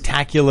something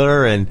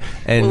spectacular and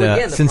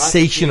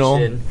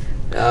sensational.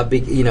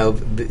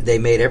 They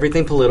made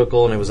everything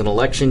political, and it was an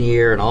election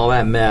year and all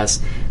that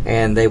mess,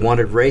 and they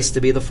wanted race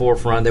to be the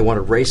forefront. They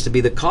wanted race to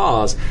be the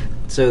cause.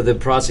 So the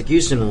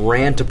prosecution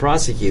ran to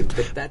prosecute.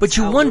 But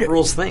you wonder,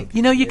 liberals think.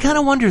 You kind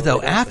of wonder,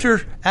 though, after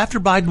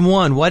Biden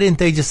won, why didn't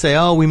they just say,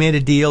 we made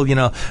a deal,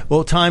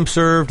 time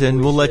served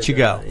and we'll let you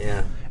go.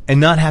 Yeah. And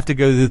not have to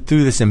go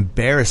through this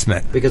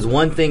embarrassment. Because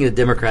one thing the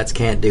Democrats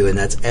can't do, and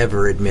that's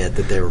ever admit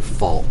that they were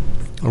fault.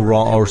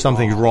 Wrong or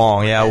something's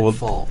wrong. Yeah,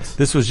 fault.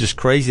 This was just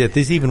crazy that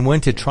this even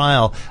went to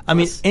trial. I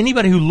mean,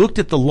 anybody who looked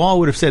at the law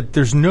would have said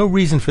there's no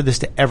reason for this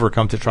to ever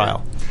come to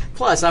trial.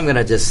 Plus, I'm going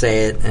to just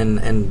say it,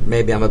 and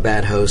maybe I'm a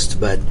bad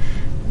host, but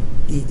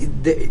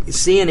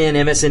CNN,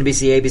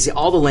 MSNBC, ABC,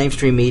 all the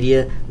mainstream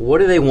media, what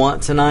do they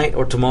want tonight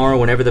or tomorrow,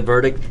 whenever the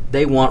verdict?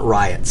 They want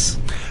riots.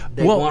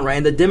 They want riots,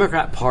 and the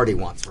Democrat Party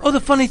wants riots. The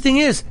funny thing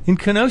is, in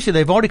Kenosha,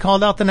 they've already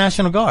called out the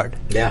National Guard.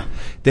 Yeah.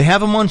 They have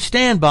them on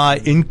standby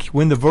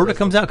when the verdict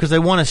comes out because they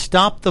want to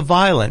stop the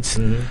violence.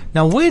 Mm-hmm.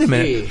 Now, wait a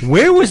minute.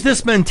 Where was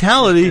this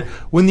mentality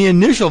when the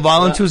initial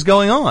violence was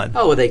going on?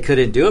 They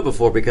couldn't do it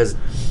before because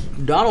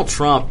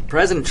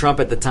President Trump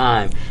at the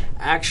time,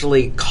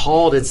 actually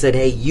called and said,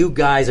 hey, you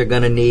guys are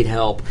going to need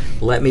help.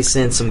 Let me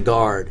send some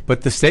guard.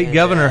 But the state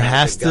governor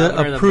has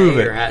to approve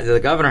it.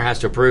 The governor has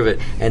to approve it,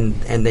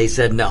 and they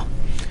said no.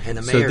 And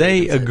the mayor so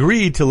they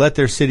agreed to let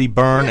their city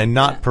burn and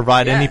not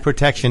provide any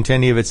protection to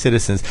any of its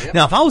citizens. Yep.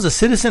 Now, if I was a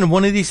citizen of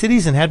one of these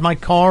cities and had my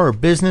car or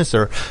business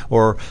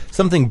or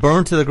something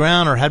burned to the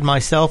ground or had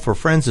myself or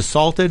friends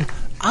assaulted,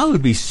 I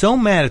would be so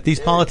mad at these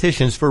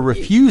politicians for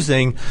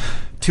refusing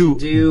to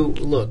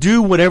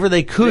do whatever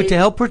they could to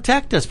help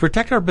protect us,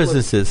 protect our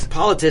businesses.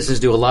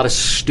 Politicians do a lot of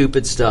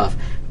stupid stuff,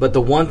 but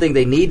the one thing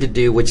they need to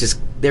do, which is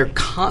they're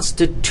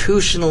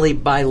constitutionally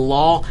by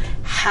law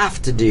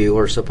have to do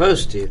or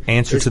supposed to,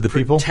 answer to the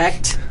people.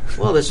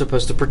 They're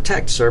supposed to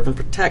protect, serve, and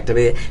protect. I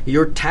mean,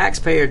 your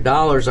taxpayer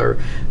dollars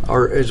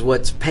is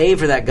what's paying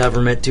for that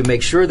government to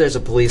make sure there's a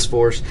police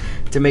force,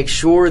 to make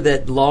sure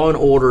that law and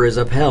order is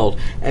upheld.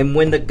 And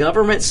when the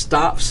government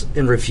stops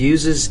and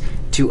refuses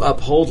to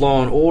uphold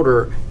law and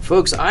order,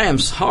 folks, I am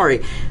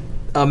sorry,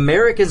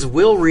 Americans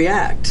will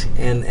react,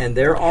 and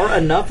there are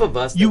enough of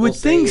us that you would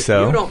think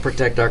so. If you don't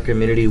protect our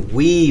community,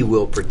 we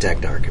will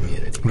protect our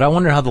community. But I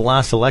wonder how the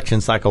last election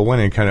cycle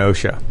went in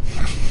Kenosha.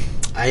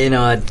 I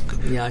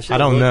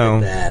don't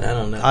know.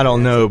 I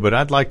don't know, but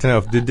I'd like to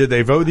know. Did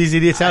they vote these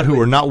idiots out who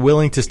were not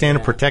willing to stand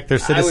and protect their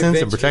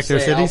citizens and protect their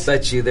cities? I'll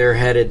bet you they're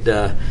headed.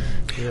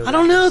 I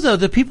don't know, though.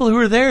 The people who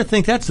are there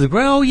think that's the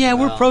great.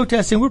 We're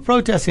protesting. We're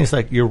protesting. It's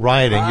like you're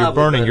rioting, you're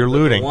burning, you're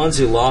looting. The ones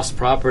who lost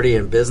property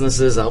and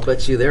businesses, I'll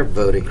bet you they're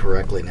voting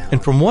correctly now.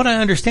 And from what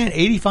I understand,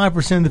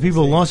 85% of the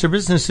people who lost their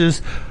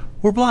businesses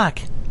were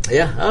black.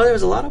 Yeah. There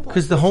was a lot of black.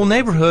 Because the whole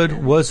neighborhood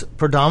was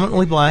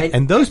predominantly black,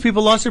 and those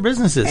people lost their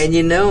businesses. And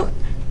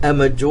a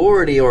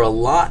majority or a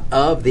lot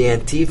of the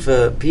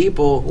Antifa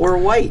people were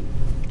white.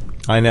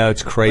 I know,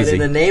 it's crazy.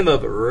 But in the name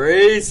of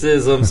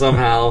racism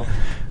somehow,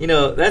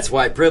 that's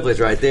white privilege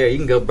right there. You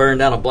can go burn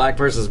down a black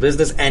person's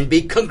business and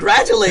be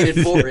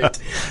congratulated for it.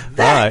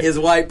 That is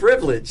white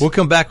privilege. We'll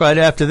come back right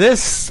after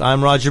this.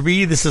 I'm Roger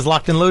B. This is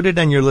Locked and Loaded,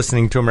 and you're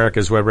listening to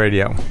America's Web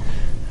Radio.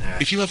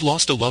 If you have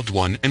lost a loved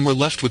one and were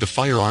left with a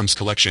firearms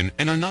collection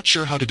and are not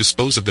sure how to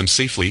dispose of them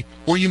safely,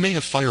 or you may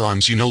have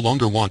firearms you no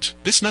longer want,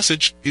 this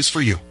message is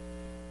for you.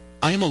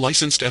 I am a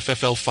licensed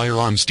FFL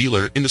firearms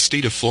dealer in the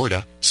state of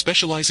Florida,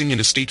 specializing in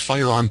estate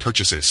firearm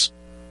purchases.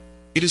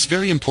 It is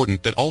very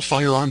important that all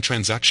firearm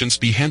transactions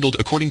be handled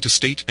according to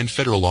state and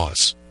federal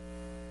laws.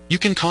 You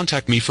can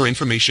contact me for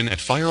information at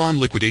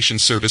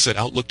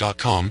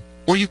firearmliquidationservice@outlook.com,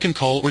 or you can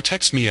call or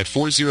text me at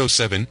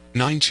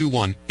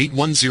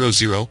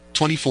 407-921-8100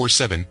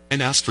 24/7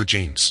 and ask for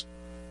James.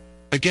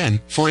 Again,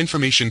 for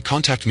information,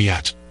 contact me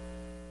at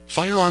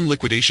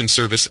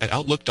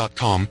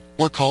firearmliquidationservice@outlook.com,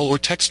 or call or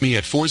text me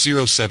at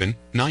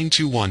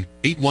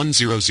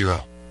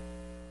 407-921-8100.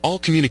 All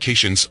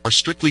communications are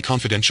strictly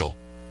confidential.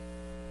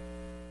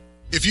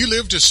 If you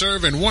live to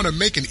serve and want to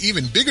make an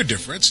even bigger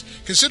difference,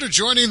 consider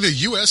joining the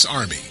U.S.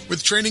 Army.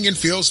 With training in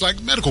fields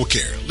like medical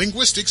care,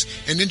 linguistics,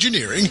 and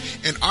engineering,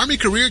 an Army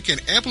career can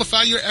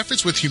amplify your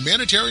efforts with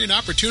humanitarian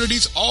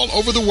opportunities all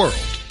over the world.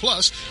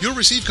 Plus, you'll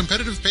receive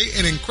competitive pay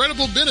and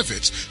incredible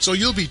benefits, so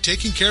you'll be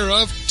taken care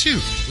of,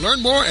 too.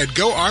 Learn more at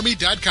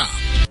GoArmy.com.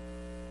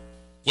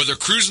 Whether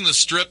cruising the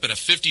Strip in a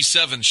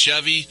 57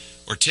 Chevy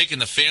or taking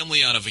the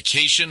family on a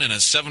vacation in a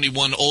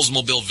 71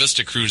 Oldsmobile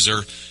Vista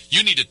Cruiser,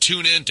 you need to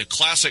tune in to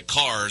Classic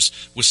Cars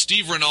with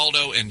Steve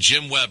Ronaldo and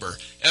Jim Weber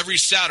every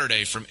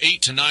Saturday from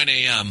 8 to 9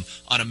 a.m.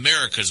 on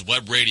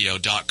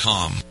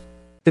americaswebradio.com.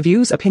 The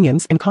views,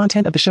 opinions, and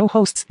content of the show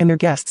hosts and their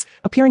guests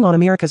appearing on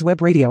America's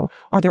Web Radio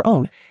are their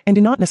own and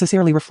do not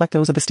necessarily reflect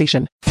those of the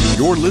station.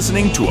 You're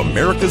listening to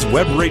America's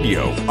Web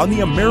Radio on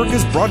the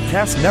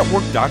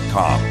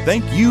AmericasBroadcastNetwork.com.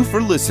 Thank you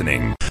for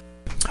listening.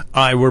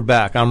 All right, we're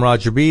back. I'm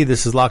Roger B.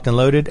 This is Locked and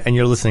Loaded, and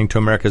you're listening to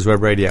America's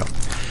Web Radio.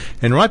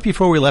 And right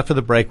before we left for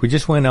the break, we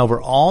just went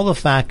over all the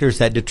factors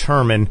that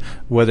determine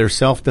whether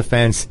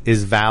self-defense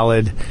is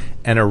valid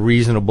and a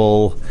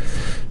reasonable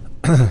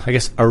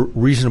a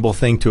reasonable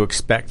thing to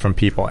expect from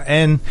people.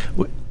 And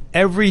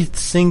every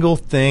single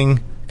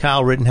thing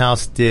Kyle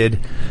Rittenhouse did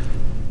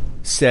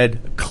said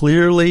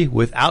clearly,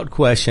 without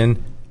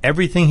question,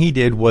 everything he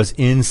did was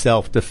in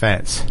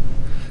self-defense.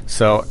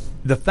 So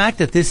the fact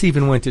that this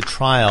even went to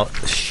trial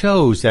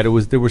shows that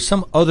there was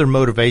some other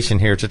motivation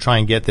here to try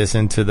and get this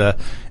into the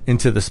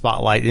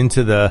spotlight,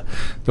 into the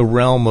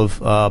realm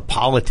of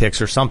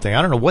politics or something.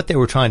 I don't know what they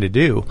were trying to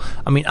do.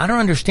 I mean, I don't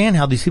understand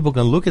how these people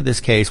can look at this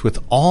case with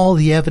all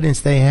the evidence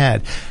they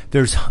had.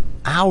 There's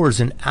hours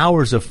and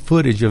hours of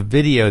footage of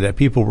video that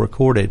people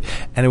recorded,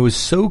 and it was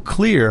so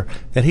clear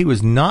that he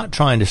was not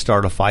trying to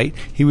start a fight.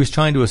 He was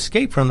trying to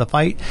escape from the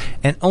fight,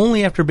 and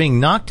only after being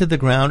knocked to the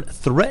ground,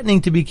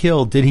 threatening to be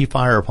killed, did he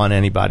fire upon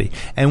anybody.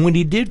 And when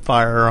he did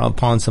fire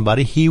upon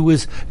somebody, he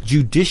was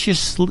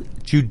judicious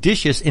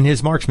in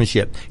his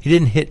marksmanship. He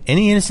didn't hit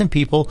any innocent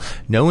people.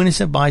 No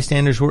innocent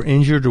bystanders were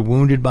injured or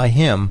wounded by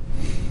him.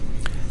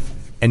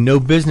 And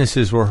no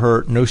businesses were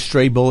hurt. No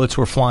stray bullets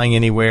were flying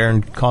anywhere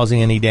and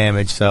causing any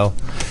damage. So,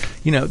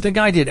 the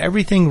guy did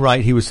everything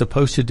right he was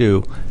supposed to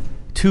do.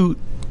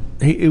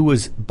 It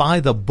was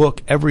by the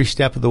book every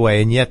step of the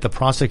way, and yet the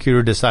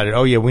prosecutor decided,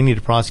 oh, yeah, we need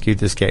to prosecute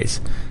this case.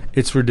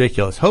 It's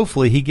ridiculous.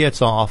 Hopefully he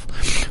gets off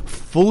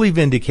fully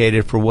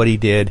vindicated for what he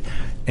did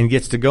and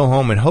gets to go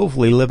home and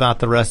hopefully live out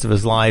the rest of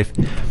his life.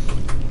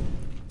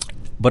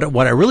 But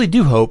what I really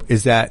do hope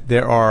is that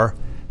there are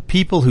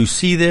people who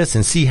see this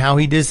and see how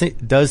he does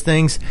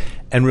things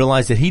and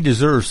realize that he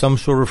deserves some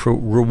sort of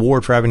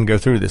reward for having to go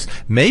through this.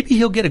 Maybe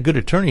he'll get a good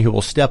attorney who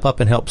will step up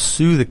and help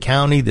sue the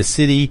county, the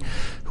city,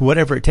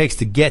 whatever it takes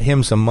to get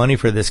him some money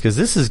for this, because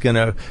this is going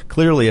to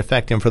clearly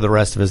affect him for the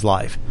rest of his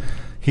life.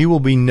 He will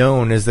be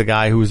known as the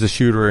guy who was the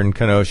shooter in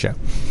Kenosha.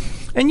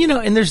 And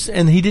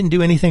and he didn't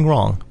do anything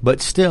wrong, but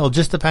still,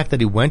 just the fact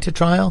that he went to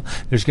trial,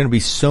 there's going to be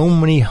so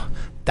many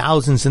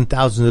thousands and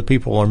thousands of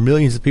people or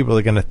millions of people that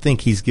are going to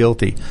think he's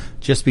guilty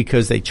just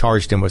because they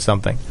charged him with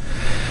something.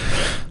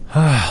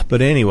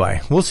 But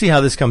anyway, we'll see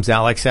how this comes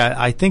out. Like I said,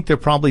 I think they'll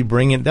probably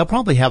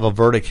have a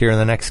verdict here in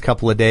the next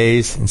couple of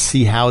days and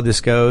see how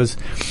this goes.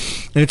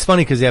 And it's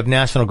funny because they have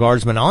National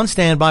Guardsmen on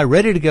standby,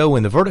 ready to go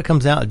when the verdict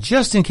comes out,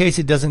 just in case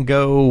it doesn't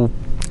go,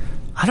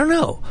 I don't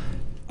know.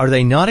 Are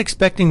they not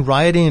expecting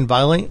rioting and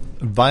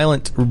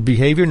violent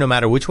behavior no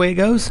matter which way it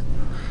goes?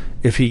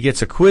 If he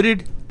gets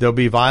acquitted, there'll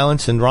be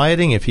violence and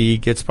rioting. If he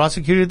gets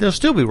prosecuted, there'll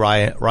still be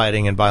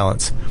rioting and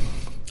violence.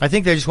 I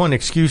think they just want an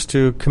excuse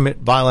to commit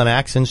violent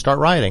acts and start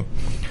rioting.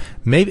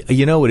 Maybe,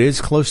 it is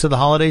close to the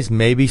holidays.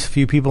 Maybe a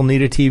few people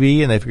need a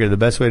TV, and they figure the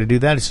best way to do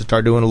that is to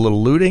start doing a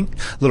little looting,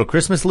 a little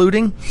Christmas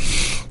looting.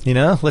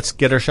 Let's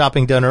get our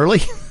shopping done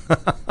early.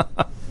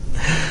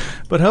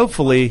 But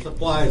hopefully,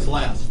 supplies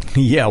last.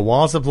 Yeah,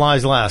 while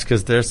supplies last,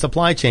 because their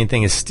supply chain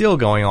thing is still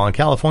going on.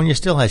 California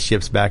still has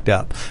ships backed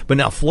up. But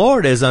now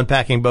Florida is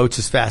unpacking boats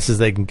as fast as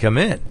they can come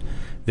in.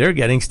 They're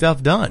getting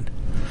stuff done.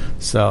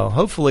 So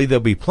hopefully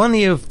there'll be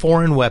plenty of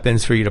foreign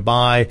weapons for you to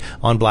buy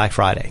on Black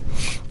Friday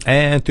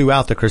and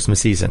throughout the Christmas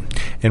season.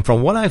 And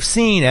from what I've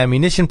seen,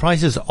 ammunition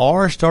prices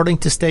are starting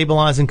to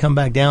stabilize and come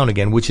back down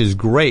again, which is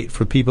great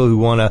for people who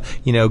want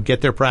to,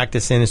 get their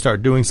practice in and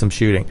start doing some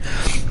shooting.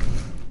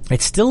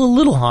 It's still a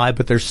little high,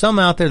 but there's some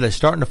out there that's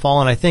starting to fall.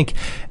 And I think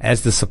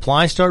as the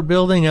supplies start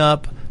building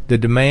up, the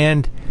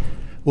demand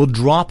will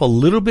drop a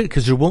little bit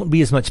because there won't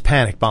be as much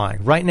panic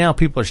buying. Right now,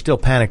 people are still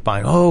panic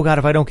buying. Oh, God,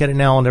 if I don't get it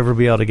now, I'll never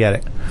be able to get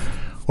it.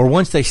 Or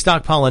once they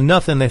stockpile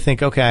enough, then they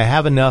think, okay, I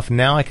have enough.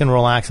 Now I can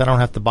relax. I don't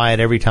have to buy it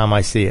every time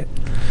I see it.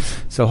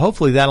 So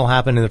hopefully that'll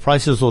happen and the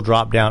prices will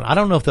drop down. I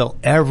don't know if they'll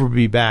ever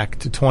be back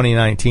to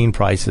 2019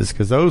 prices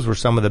because those were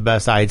some of the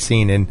best I had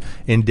seen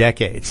in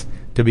decades,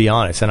 to be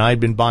honest. And I'd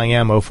been buying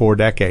ammo for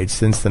decades,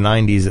 since the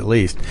 90s at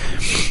least,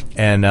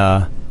 and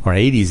or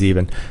 80s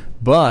even.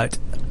 But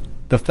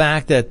the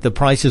fact that the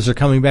prices are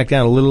coming back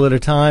down a little at a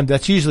time,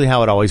 that's usually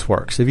how it always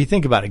works. If you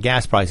think about it,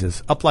 gas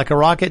prices, up like a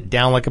rocket,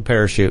 down like a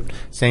parachute.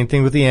 Same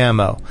thing with the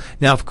ammo.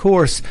 Now, of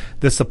course,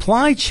 the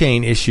supply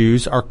chain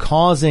issues are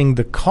causing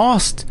the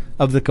cost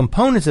of the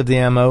components of the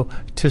ammo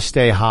to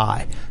stay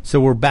high. So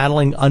we're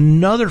battling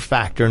another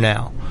factor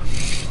now,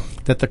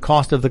 that the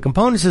cost of the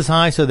components is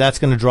high, so that's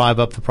going to drive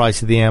up the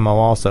price of the ammo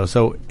also.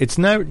 So it's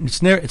not going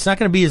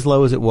to be as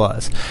low as it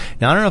was.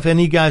 Now, I don't know if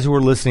any of you guys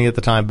were listening at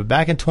the time, but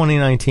back in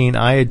 2019,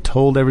 I had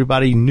told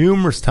everybody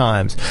numerous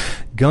times,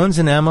 guns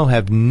and ammo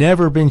have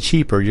never been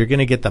cheaper. You're going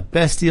to get the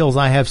best deals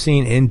I have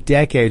seen in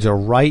decades, or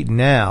right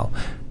now.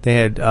 They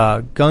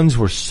had guns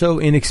were so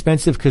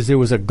inexpensive because there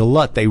was a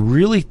glut. They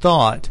really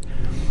thought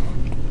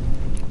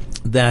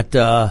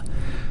that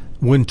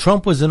when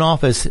Trump was in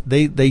office,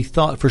 they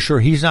thought for sure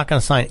he's not going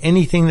to sign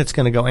anything that's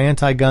going to go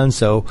anti-gun,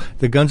 so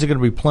the guns are going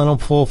to be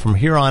plentiful from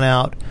here on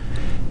out.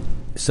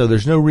 So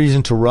there's no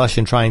reason to rush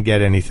and try and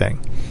get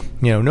anything.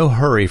 No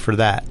hurry for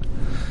that.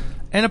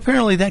 And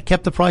apparently that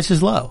kept the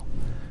prices low.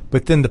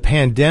 But then the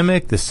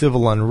pandemic, the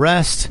civil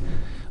unrest,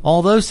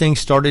 all those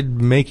things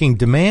started making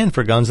demand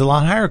for guns a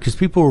lot higher because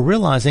people were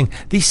realizing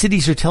these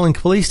cities are telling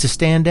police to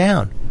stand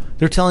down.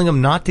 They're telling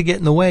them not to get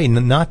in the way,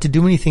 not to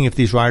do anything if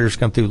these rioters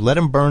come through. Let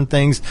them burn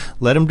things,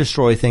 let them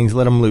destroy things,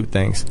 let them loot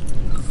things.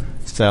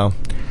 So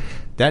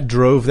that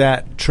drove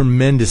that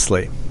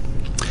tremendously.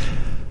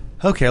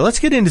 Okay, let's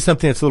get into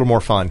something that's a little more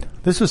fun.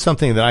 This was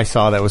something that I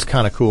saw that was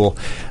kind of cool.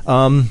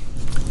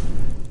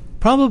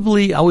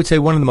 Probably, I would say,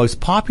 one of the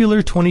most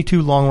popular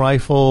 .22 long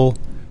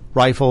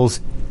rifles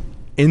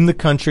in the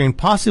country and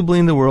possibly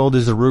in the world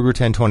is the Ruger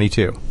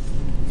 1022.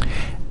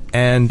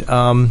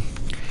 And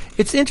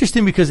it's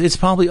interesting because it's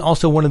probably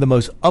also one of the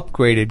most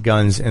upgraded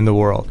guns in the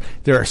world.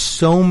 There are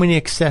so many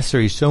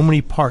accessories, so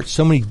many parts,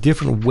 so many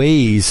different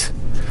ways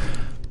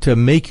to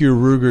make your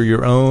Ruger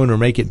your own, or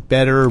make it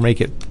better,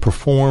 make it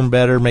perform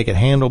better, make it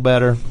handle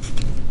better.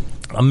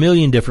 A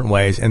million different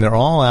ways, and they're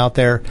all out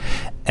there.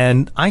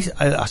 And I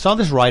saw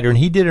this writer, and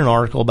he did an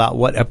article about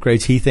what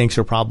upgrades he thinks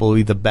are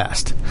probably the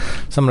best.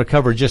 So I'm going to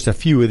cover just a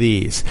few of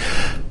these.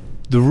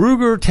 The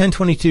Ruger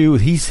 1022,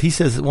 he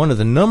says one of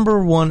the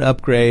number one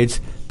upgrades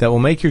that will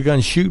make your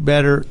gun shoot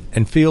better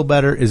and feel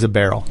better is a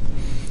barrel.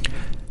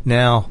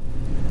 Now,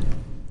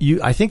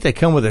 I think they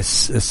come with a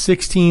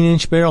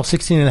 16-inch barrel,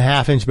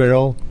 16.5-inch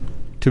barrel,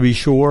 to be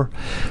sure.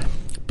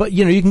 But,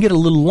 you can get a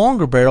little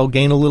longer barrel,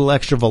 gain a little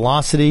extra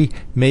velocity.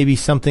 Maybe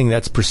something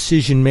that's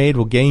precision made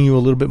will gain you a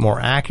little bit more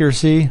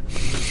accuracy.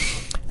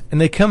 And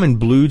they come in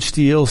blued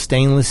steel,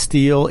 stainless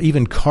steel,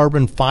 even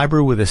carbon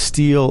fiber with a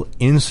steel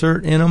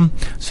insert in them.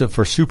 So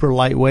for super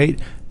lightweight,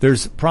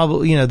 there's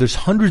probably, there's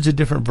hundreds of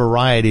different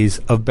varieties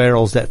of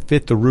barrels that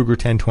fit the Ruger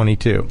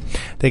 1022.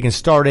 They can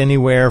start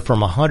anywhere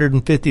from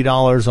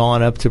 $150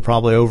 on up to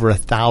probably over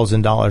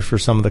 $1,000 for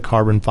some of the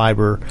carbon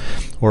fiber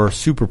or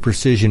super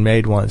precision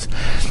made ones.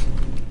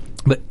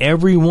 But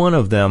every one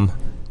of them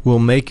will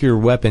make your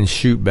weapon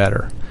shoot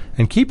better.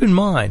 And keep in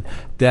mind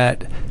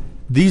that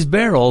these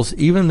barrels,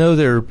 even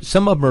though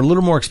some of them are a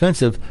little more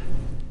expensive,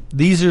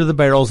 these are the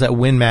barrels that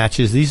win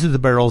matches. These are the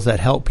barrels that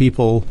help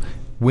people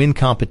win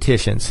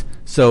competitions.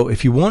 So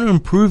if you want to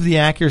improve the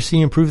accuracy,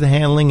 improve the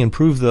handling,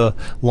 improve the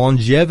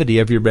longevity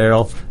of your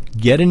barrel,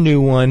 get a new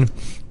one,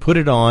 put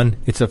it on.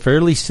 It's a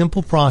fairly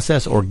simple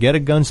process, or get a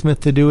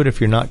gunsmith to do it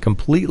if you're not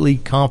completely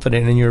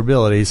confident in your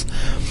abilities.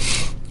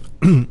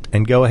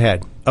 And go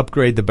ahead,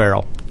 upgrade the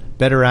barrel.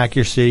 Better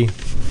accuracy,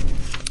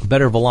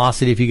 better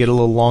velocity if you get a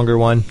little longer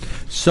one.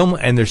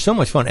 And they're so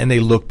much fun, and they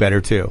look better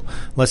too.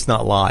 Let's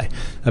not lie.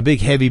 A big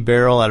heavy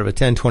barrel out of a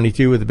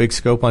 1022 with a big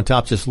scope on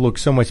top just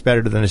looks so much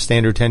better than a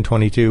standard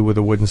 1022 with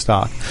a wooden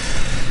stock.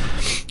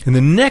 And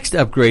the next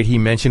upgrade he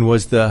mentioned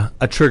was a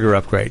trigger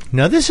upgrade.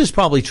 Now, this is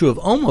probably true of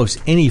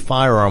almost any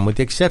firearm, with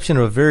the exception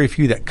of a very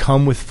few that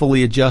come with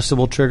fully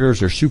adjustable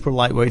triggers or super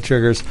lightweight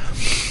triggers.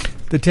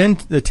 The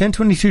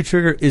 1022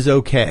 trigger is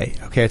okay.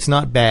 Okay, it's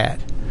not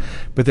bad.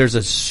 But there's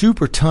a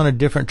super ton of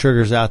different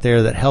triggers out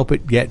there that help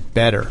it get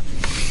better.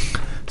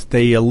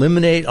 They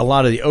eliminate a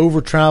lot of the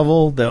over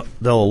travel. They'll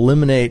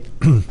eliminate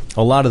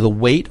a lot of the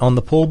weight on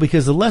the pull,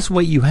 because the less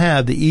weight you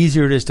have, the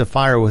easier it is to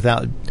fire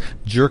without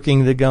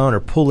jerking the gun or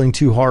pulling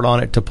too hard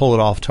on it to pull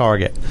it off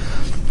target.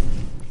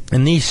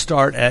 And these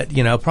start at,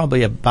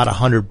 probably about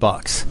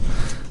 $100.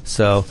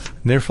 So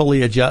they're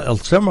fully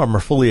some of them are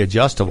fully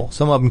adjustable.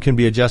 Some of them can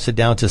be adjusted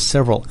down to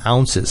several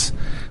ounces,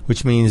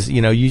 which means,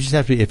 you just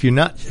have to, if you're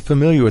not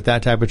familiar with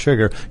that type of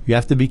trigger, you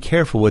have to be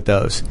careful with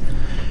those.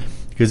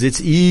 Because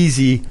it's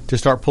easy to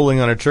start pulling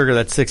on a trigger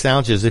that's 6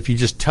 ounces. If you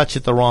just touch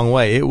it the wrong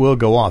way, it will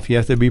go off. You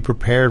have to be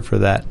prepared for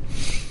that.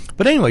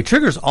 But anyway,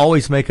 triggers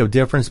always make a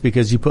difference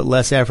because you put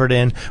less effort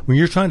in. When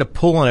you're trying to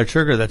pull on a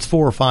trigger that's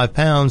 4 or 5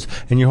 pounds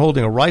and you're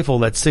holding a rifle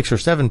that's 6 or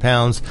 7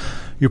 pounds,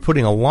 you're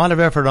putting a lot of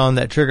effort on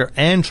that trigger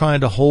and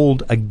trying to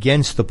hold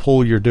against the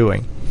pull you're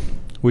doing,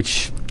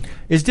 which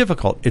is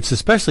difficult. It's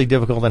especially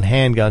difficult in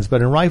handguns,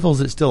 but in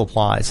rifles it still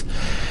applies.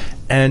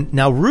 And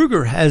now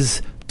Ruger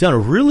has done a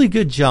really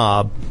good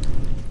job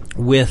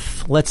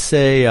with, let's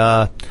say,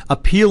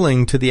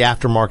 appealing to the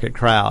aftermarket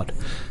crowd.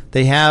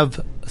 They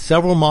have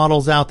several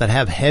models out that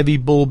have heavy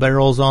bull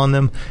barrels on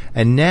them,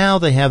 and now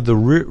they have the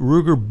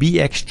Ruger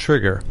BX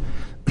trigger,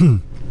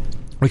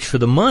 which for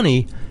the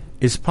money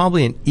is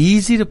probably an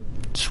easy to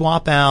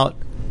swap out,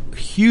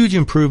 huge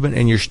improvement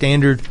in your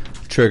standard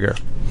trigger.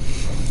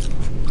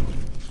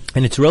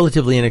 And it's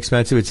relatively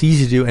inexpensive, it's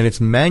easy to do, and it's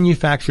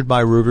manufactured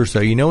by Ruger, so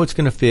you know it's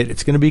going to fit,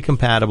 it's going to be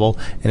compatible,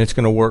 and it's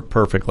going to work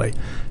perfectly.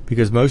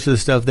 Because most of the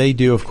stuff they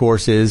do, of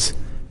course, is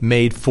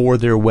made for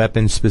their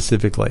weapons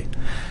specifically.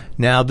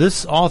 Now,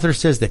 this author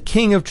says the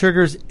king of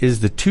triggers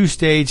is the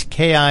 2-stage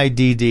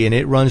KIDD, and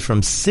it runs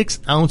from 6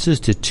 ounces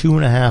to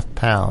 2.5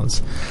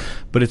 pounds.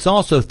 But it's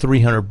also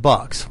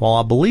 $300, while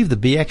I believe the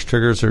BX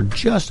triggers are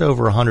just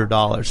over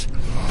 $100.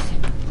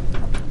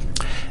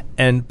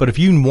 But if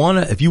you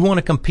want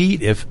to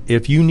compete,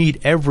 if you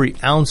need every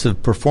ounce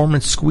of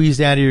performance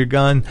squeezed out of your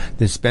gun,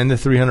 then spend the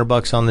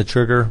 $300 on the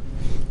trigger.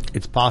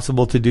 It's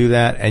possible to do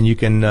that, and you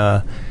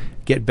can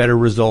get better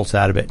results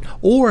out of it.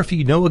 Or if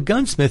you know a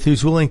gunsmith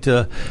who's willing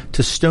to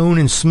stone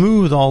and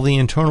smooth all the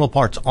internal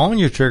parts on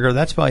your trigger,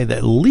 that's probably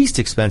the least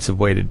expensive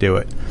way to do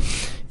it.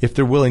 If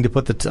they're willing to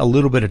put a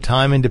little bit of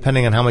time in,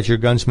 depending on how much your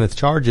gunsmith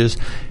charges,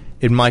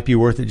 it might be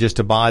worth it just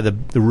to buy the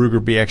Ruger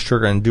BX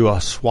trigger and do a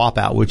swap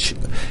out, which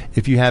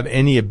if you have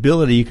any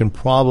ability, you can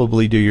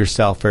probably do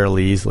yourself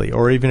fairly easily.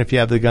 Or even if you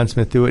have the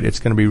gunsmith do it, it's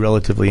going to be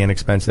relatively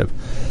inexpensive.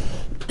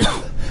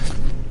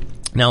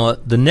 Now,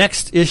 the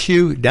next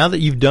issue, now that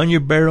you've done your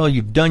barrel,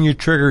 you've done your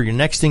trigger, your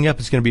next thing up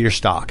is going to be your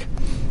stock.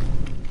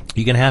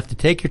 You're going to have to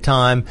take your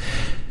time.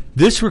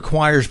 This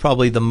requires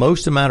probably the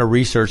most amount of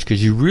research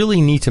because you really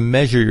need to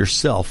measure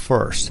yourself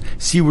first.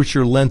 See what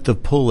your length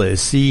of pull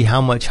is. See how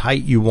much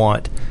height you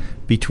want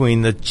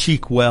between the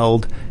cheek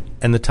weld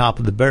and the top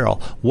of the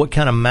barrel. What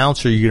kind of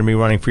mounts are you going to be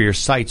running for your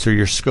sights or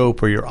your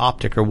scope or your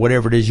optic or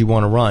whatever it is you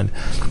want to run?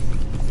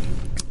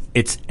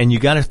 And you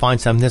got to find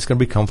something that's going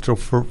to be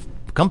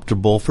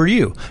comfortable for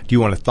you. Do you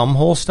want a thumb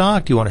hole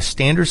stock? Do you want a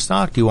standard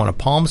stock? Do you want a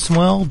palm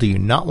swell? Do you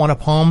not want a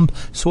palm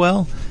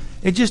swell?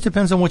 It just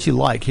depends on what you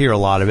like. Here, a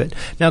lot of it.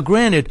 Now,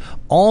 granted,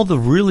 all the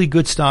really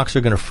good stocks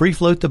are going to free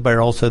float the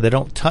barrel so they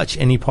don't touch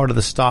any part of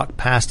the stock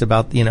past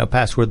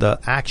where the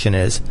action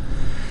is.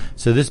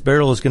 So this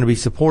barrel is going to be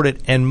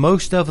supported, and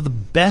most of the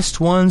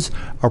best ones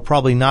are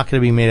probably not going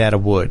to be made out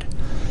of wood.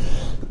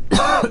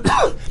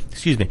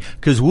 Excuse me.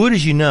 Because wood,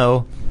 as you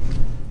know,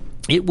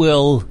 it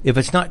will, if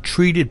it's not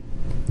treated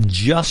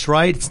just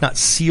right, it's not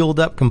sealed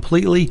up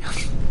completely,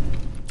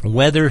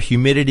 weather,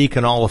 humidity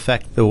can all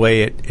affect the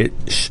way it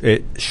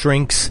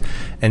shrinks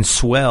and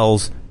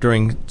swells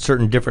during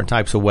certain different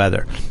types of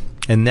weather.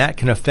 And that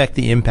can affect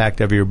the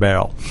impact of your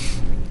barrel.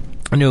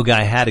 I knew a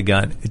guy had a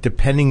gun.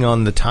 Depending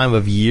on the time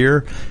of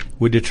year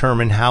would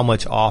determine how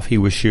much off he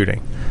was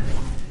shooting.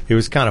 It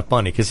was kind of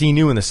funny because he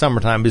knew in the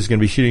summertime he was going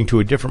to be shooting to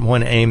a different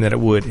one aim than it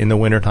would in the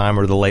wintertime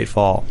or the late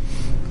fall.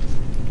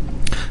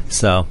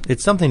 So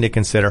it's something to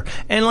consider.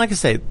 And like I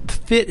say,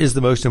 fit is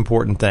the most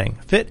important thing.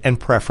 Fit and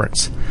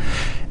preference.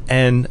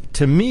 And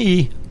to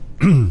me,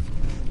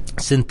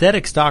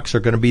 synthetic stocks are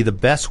going to be the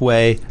best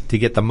way to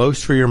get the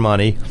most for your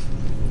money.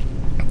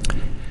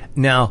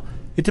 Now,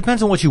 it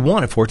depends on what you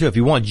want it for, too. If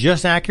you want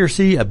just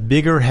accuracy, a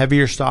bigger,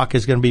 heavier stock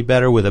is going to be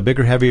better with a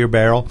bigger, heavier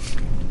barrel.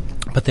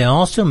 But they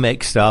also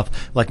make stuff,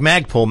 like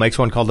Magpul makes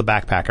one called the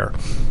Backpacker.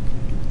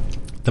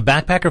 The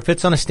Backpacker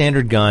fits on a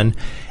standard gun,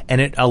 and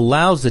it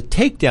allows the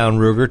takedown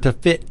Ruger to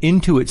fit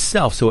into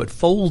itself. So it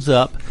folds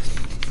up,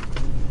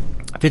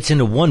 fits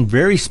into one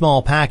very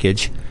small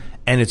package,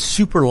 and it's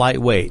super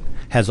lightweight.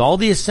 Has all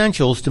the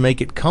essentials to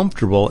make it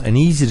comfortable and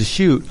easy to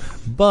shoot,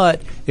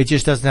 but it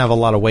just doesn't have a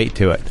lot of weight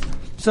to it.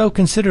 So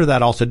consider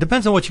that also. It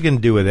depends on what you can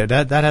do with it.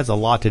 That has a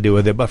lot to do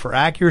with it. But for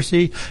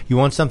accuracy, you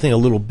want something a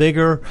little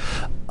bigger.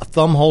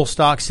 Thumb hole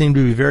stocks seem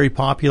to be very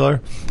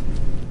popular.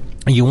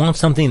 You want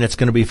something that's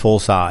going to be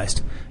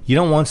full-sized. You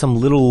don't want some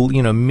little,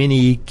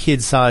 mini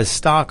kid-sized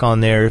stock on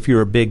there if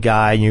you're a big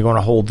guy and you're going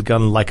to hold the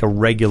gun like a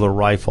regular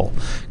rifle.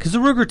 Because the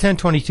Ruger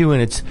 1022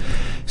 in its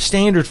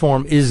standard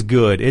form is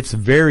good. It's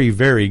very,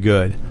 very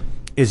good.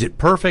 Is it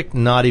perfect?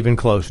 Not even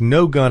close.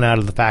 No gun out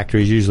of the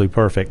factory is usually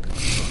perfect.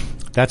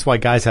 That's why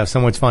guys have so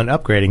much fun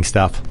upgrading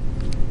stuff.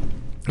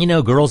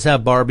 Girls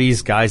have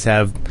Barbies, guys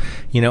have,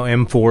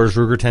 M4s,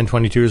 Ruger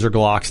 1022s, or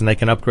Glocks, and they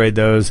can upgrade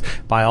those,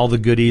 buy all the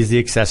goodies, the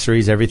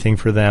accessories, everything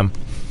for them.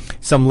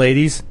 Some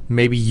ladies,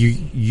 maybe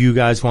you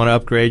guys want to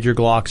upgrade your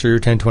Glocks or your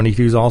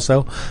 1022s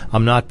also.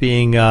 I'm not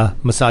being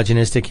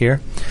misogynistic here,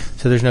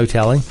 so there's no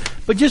telling.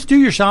 But just do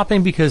your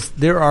shopping because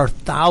there are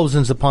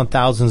thousands upon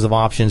thousands of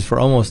options for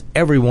almost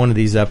every one of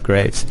these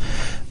upgrades.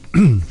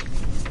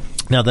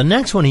 Now, the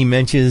next one he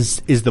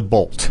mentions is the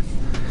Bolt.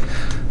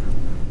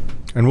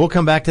 And we'll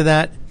come back to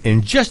that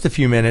in just a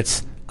few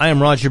minutes. I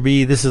am Roger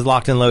B. This is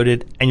Locked and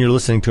Loaded, and you're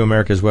listening to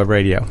America's Web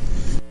Radio.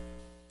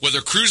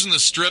 Whether cruising the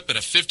strip in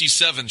a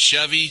 57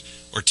 Chevy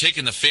or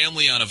taking the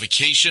family on a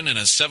vacation in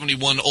a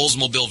 71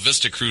 Oldsmobile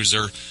Vista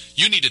Cruiser,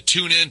 you need to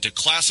tune in to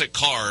Classic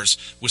Cars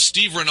with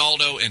Steve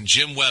Ronaldo and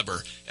Jim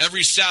Weber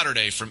every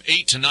Saturday from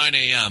 8 to 9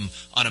 a.m.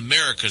 on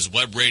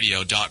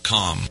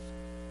americaswebradio.com.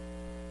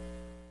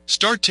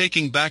 Start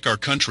taking back our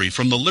country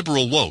from the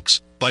liberal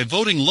wokes by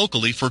voting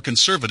locally for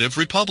conservative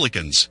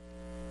Republicans.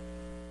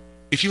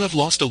 If you have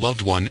lost a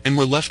loved one and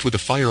were left with a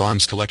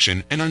firearms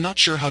collection and are not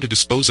sure how to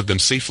dispose of them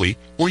safely,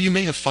 or you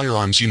may have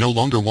firearms you no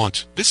longer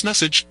want, this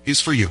message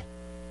is for you.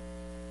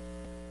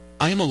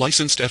 I am a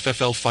licensed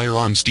FFL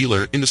firearms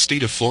dealer in the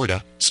state of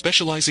Florida,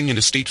 specializing in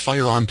estate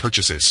firearm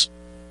purchases.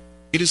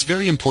 It is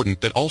very important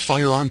that all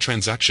firearm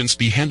transactions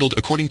be handled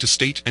according to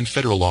state and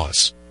federal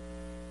laws.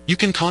 You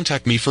can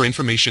contact me for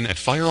information at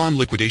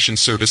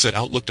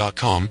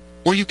firearmliquidationservice@outlook.com,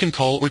 or you can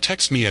call or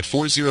text me at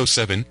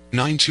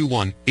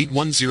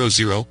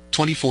 407-921-8100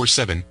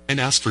 24/7 and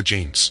ask for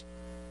James.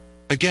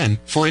 Again,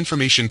 for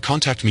information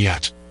contact me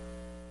at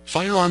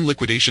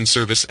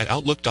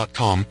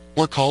firearmliquidationservice@outlook.com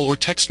or call or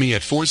text me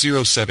at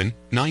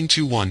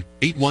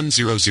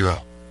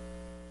 407-921-8100.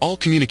 All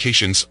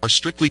communications are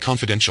strictly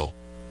confidential.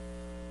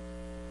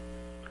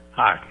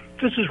 Hi,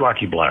 this is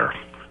Rocky Blair,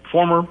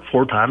 former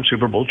four-time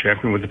Super Bowl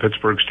champion with the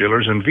Pittsburgh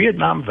Steelers and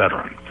Vietnam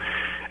veteran.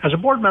 As a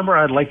board member,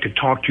 I'd like to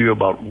talk to you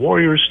about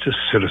Warriors to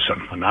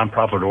Citizen, a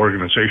nonprofit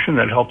organization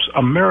that helps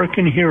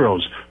American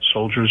heroes,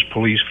 soldiers,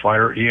 police,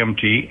 fire,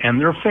 EMT,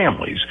 and their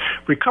families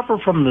recover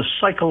from the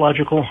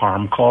psychological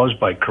harm caused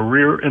by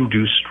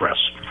career-induced stress.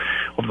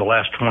 Over the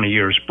last 20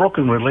 years,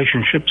 broken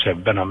relationships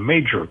have been a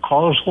major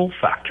causal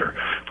factor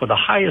for the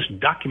highest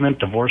documented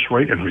divorce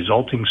rate and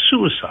resulting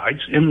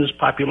suicides in this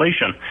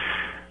population.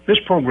 This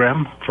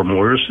program, From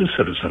Warriors to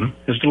Citizen,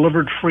 is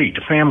delivered free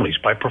to families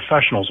by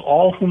professionals,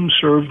 all whom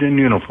served in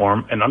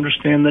uniform and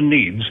understand the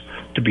needs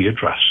to be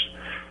addressed.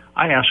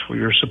 I ask for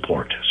your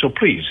support, so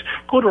please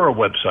go to our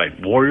website,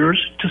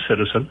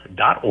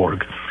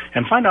 warriorstocitizen.org,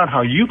 and find out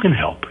how you can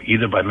help,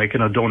 either by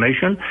making a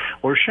donation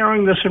or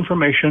sharing this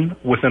information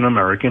with an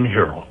American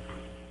hero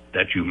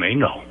that you may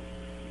know.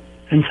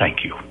 And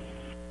thank you.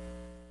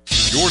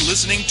 You're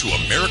listening to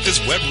America's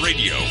Web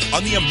Radio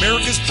on the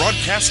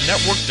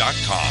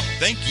AmericasBroadcastNetwork.com.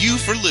 Thank you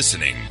for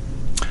listening.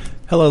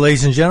 Hello,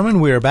 ladies and gentlemen.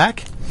 We are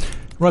back.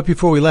 Right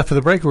before we left for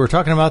the break, we were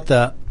talking about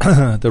the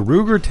the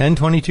Ruger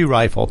 1022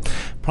 rifle,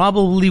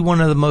 probably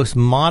one of the most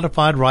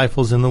modified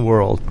rifles in the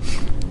world.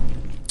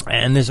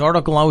 And this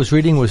article I was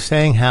reading was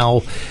saying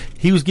how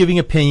he was giving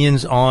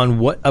opinions on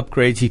what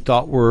upgrades he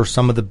thought were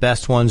some of the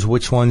best ones,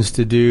 which ones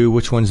to do,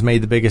 which ones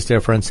made the biggest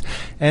difference.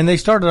 And they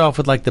started off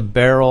with like the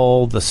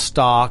barrel, the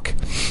stock,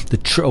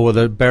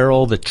 the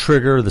barrel, the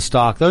trigger, the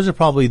stock. Those are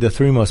probably the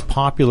three most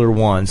popular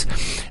ones.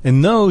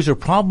 And those are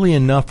probably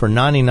enough for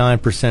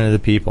 99% of the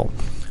people.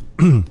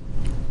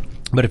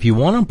 But if you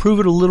want to improve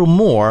it a little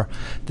more,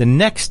 the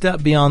next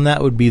step beyond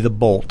that would be the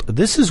bolt.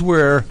 This is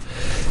where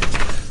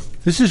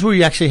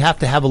you actually have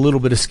to have a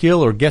little bit of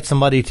skill or get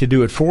somebody to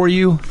do it for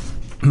you.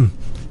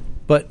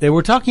 But they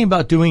were talking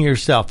about doing it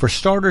yourself. For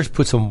starters,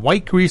 put some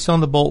white grease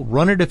on the bolt,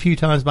 run it a few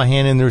times by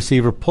hand in the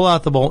receiver, pull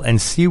out the bolt, and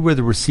see where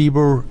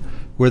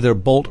the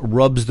bolt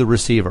rubs the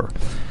receiver.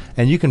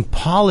 And you can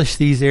polish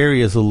these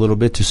areas a little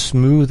bit to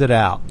smooth it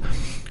out.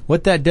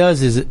 What that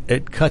does is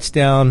it cuts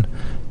down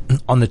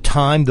on the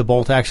time the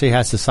bolt actually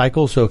has to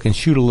cycle, so it can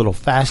shoot a little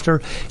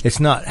faster. It's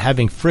not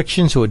having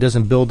friction, so it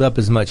doesn't build up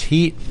as much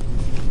heat.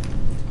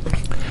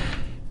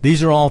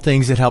 These are all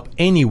things that help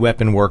any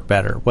weapon work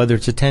better, whether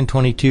it's a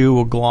 1022,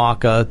 a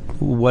Glock,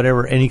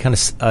 whatever, any kind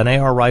of an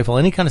AR rifle,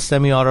 any kind of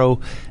semi-auto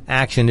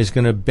action is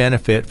going to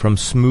benefit from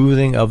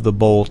smoothing of the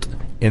bolt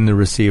in the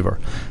receiver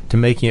to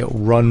making it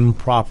run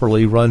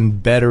properly, run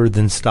better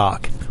than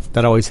stock.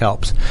 That always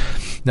helps.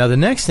 Now, the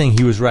next thing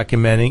he was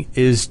recommending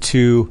is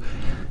to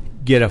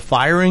get a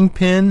firing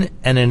pin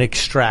and an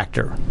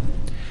extractor.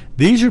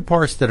 These are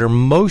parts that are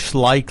most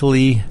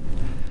likely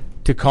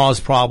to cause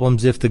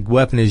problems if the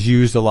weapon is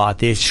used a lot.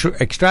 The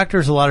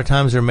extractors a lot of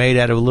times are made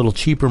out of a little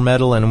cheaper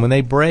metal, and when they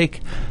break,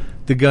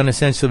 the gun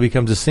essentially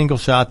becomes a single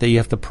shot that you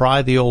have to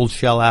pry the old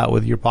shell out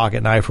with your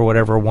pocket knife or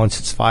whatever once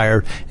it's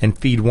fired and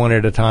feed one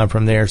at a time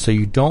from there. So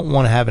you don't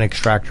want to have an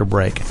extractor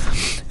break.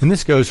 And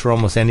this goes for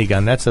almost any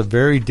gun. That's a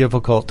very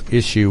difficult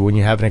issue when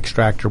you have an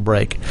extractor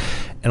break.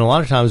 And a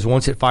lot of times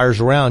once it fires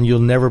around, you'll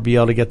never be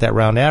able to get that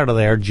round out of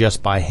there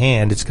just by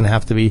hand. It's going to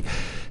have to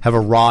have a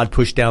rod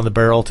pushed down the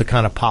barrel to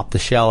kind of pop the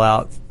shell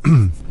out.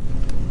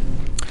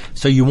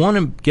 So you want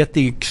to get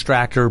the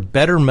extractor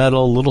better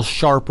metal, a little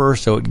sharper,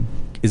 so it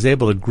is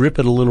able to grip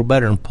it a little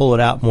better and pull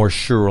it out more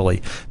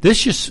surely.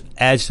 This just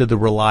adds to the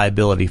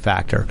reliability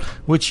factor,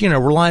 which,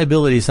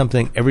 reliability is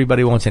something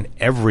everybody wants in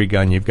every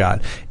gun you've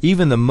got.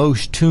 Even the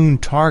most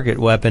tuned target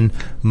weapon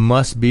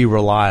must be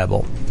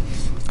reliable.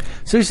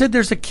 So he said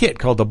there's a kit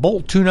called the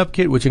Bolt Tune-Up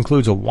Kit, which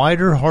includes a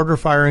wider, harder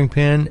firing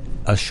pin,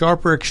 a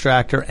sharper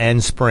extractor,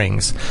 and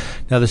springs.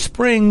 Now the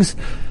springs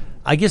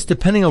I guess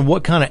depending on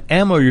what kind of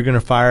ammo you're going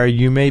to fire,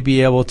 you may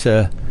be able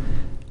to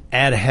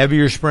add a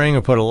heavier spring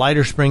or put a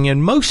lighter spring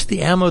in. Most of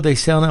the ammo they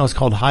sell now is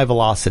called high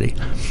velocity,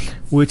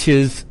 which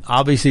is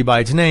obviously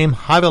by its name.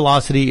 High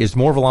velocity is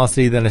more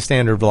velocity than a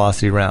standard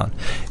velocity round.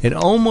 And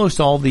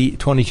almost all the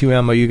 22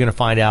 ammo you're going to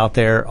find out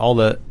there, all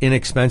the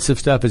inexpensive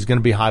stuff, is going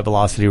to be high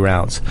velocity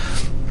rounds.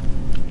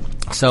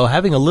 So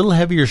having a little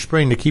heavier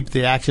spring to keep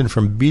the action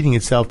from beating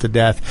itself to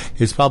death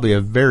is probably a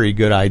very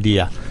good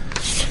idea.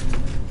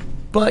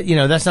 But,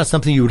 that's not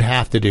something you would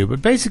have to do.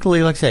 But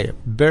basically, like I say,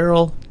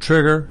 barrel,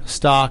 trigger,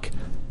 stock,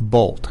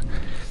 bolt.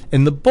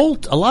 And the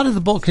bolt, a lot of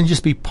the bolt can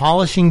just be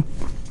polishing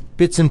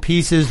bits and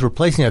pieces,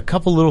 replacing a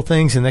couple little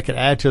things, and that can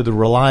add to the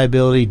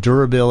reliability,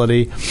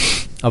 durability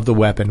of the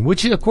weapon,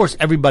 which of course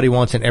everybody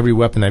wants in every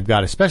weapon they've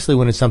got, especially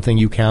when it's something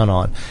you count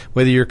on.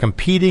 Whether you're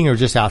competing or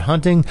just out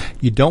hunting,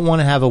 you don't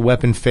want to have a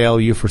weapon fail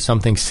you for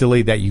something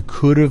silly that you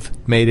could have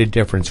made a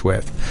difference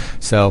with.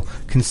 So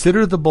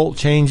consider the bolt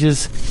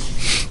changes,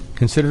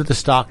 consider the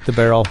stock, the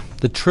barrel.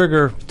 The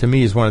trigger, to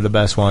me, is one of the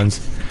best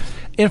ones.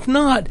 If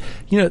not,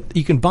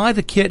 you can buy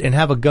the kit and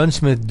have a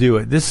gunsmith do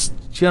it. This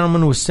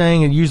gentleman was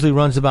saying it usually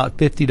runs about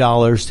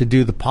 $50 to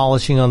do the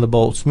polishing on the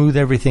bolt, smooth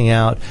everything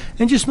out,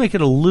 and just make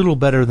it a little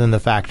better than the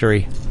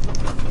factory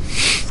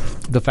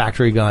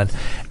gun.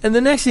 And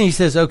the next thing he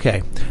says,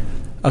 okay,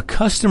 a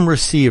custom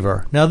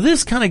receiver. Now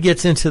this kind of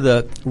gets into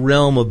the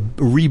realm of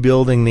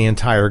rebuilding the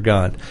entire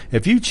gun.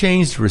 If you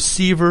change the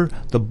receiver,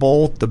 the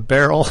bolt, the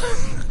barrel,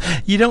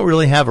 you don't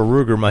really have a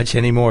Ruger much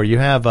anymore. You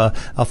have a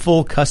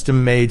full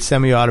custom-made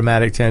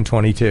semi-automatic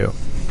 1022.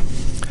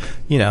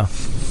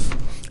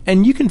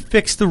 And you can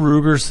fix the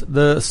Rugers,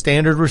 the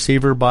standard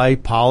receiver, by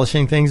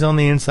polishing things on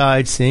the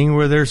inside, seeing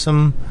where there's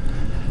some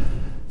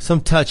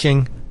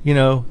touching.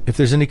 If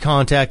there's any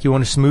contact, you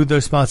want to smooth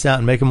those spots out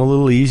and make them a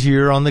little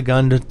easier on the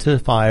gun to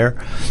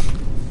fire,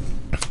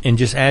 and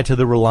just add to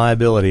the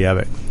reliability of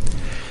it.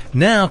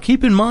 Now,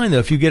 keep in mind, though,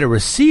 if you get a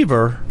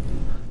receiver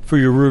for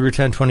your Ruger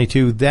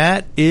 1022,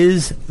 that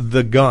is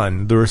the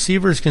gun. The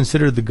receiver is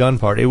considered the gun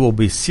part. It will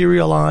be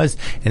serialized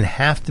and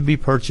have to be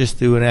purchased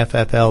through an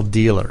FFL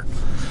dealer.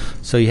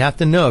 So you have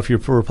to know, if you're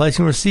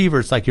replacing a receiver,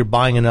 it's like you're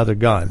buying another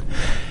gun.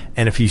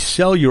 And if you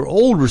sell your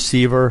old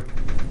receiver,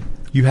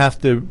 you have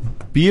to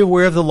be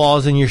aware of the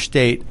laws in your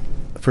state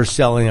for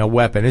selling a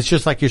weapon. It's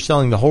just like you're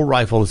selling the whole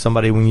rifle to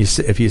somebody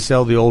if you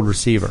sell the old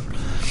receiver,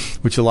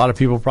 which a lot of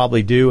people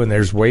probably do, and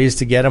there's ways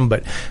to get them.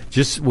 But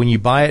just when you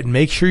buy it,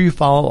 make sure you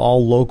follow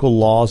all local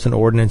laws and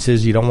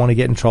ordinances. You don't want to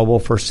get in trouble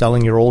for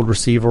selling your old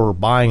receiver or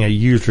buying a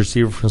used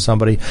receiver from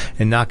somebody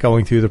and not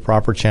going through the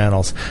proper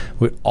channels.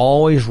 We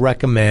always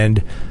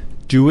recommend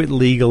do it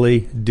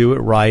legally, do it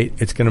right.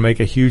 It's going to make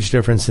a huge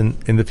difference in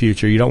the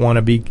future. You don't want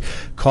to be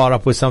caught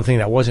up with something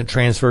that wasn't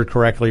transferred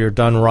correctly or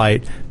done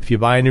right. If you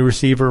buy a new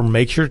receiver,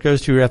 make sure it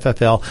goes to your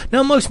FFL.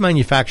 Now, most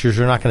manufacturers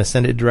are not going to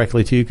send it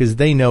directly to you because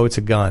they know it's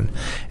a gun,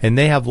 and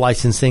they have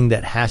licensing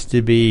that has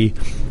to be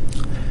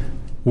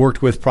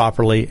worked with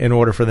properly in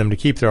order for them to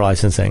keep their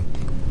licensing.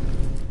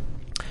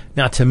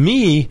 Now, to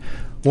me,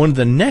 one of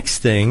the next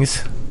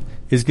things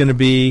is going to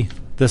be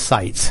the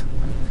sights.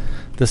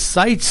 The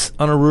sights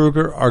on a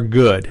Ruger are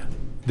good.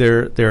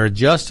 They're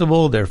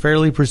adjustable. They're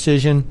fairly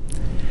precision,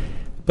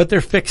 but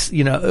they're fixed.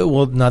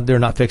 They're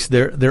not fixed.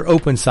 They're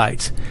open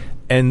sights,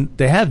 and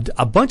they have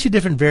a bunch of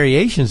different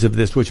variations of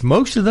this, which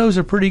most of those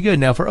are pretty good.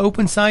 Now, for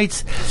open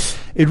sights,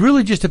 it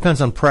really just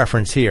depends on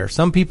preference here.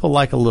 Some people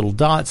like a little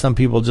dot. Some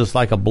people just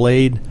like a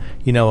blade,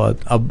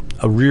 a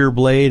rear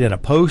blade and a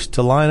post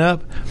to line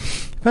up.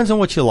 Depends on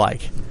what you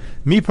like.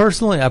 Me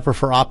personally, I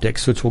prefer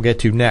optics, which we'll get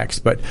to next.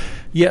 But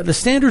yeah, the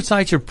standard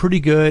sights are pretty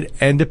good,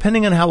 and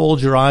depending on how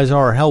old your eyes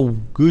are or how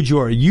good you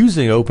are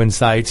using open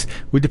sights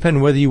would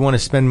depend whether you want to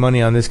spend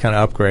money on this kind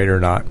of upgrade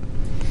or not.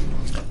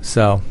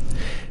 So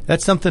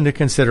that's something to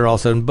consider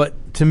also.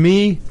 But to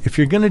me, if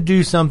you're going to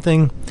do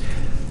something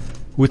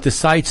with the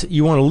sights,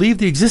 you want to leave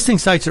the existing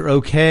sights are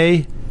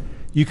okay.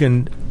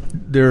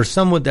 There are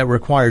some that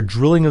require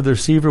drilling of the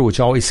receiver,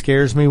 which always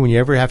scares me when you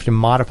ever have to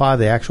modify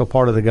the actual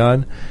part of the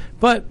gun.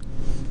 But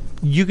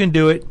you can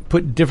do it,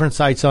 put different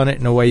sights on it,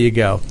 and away you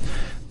go.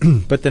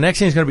 But the next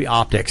thing is going to be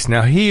optics.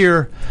 Now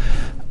here,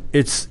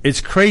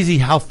 it's crazy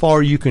how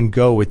far you can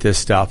go with this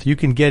stuff. You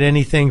can get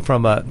anything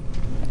from a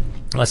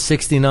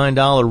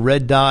 $69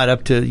 red dot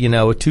up to, a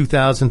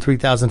 $2,000,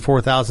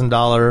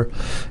 $3,000,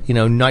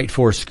 $4,000, Night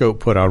Force scope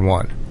put on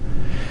one.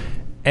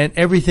 And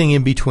everything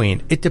in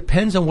between. It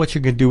depends on what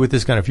you're going to do with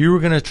this gun. If you were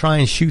going to try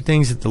and shoot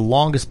things at the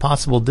longest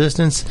possible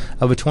distance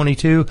of a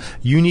 22,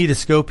 you need a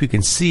scope you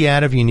can see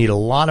out of. You need a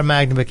lot of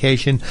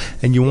magnification,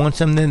 and you want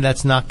something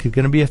that's not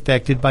going to be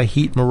affected by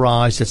heat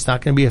mirage, that's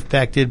not going to be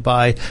affected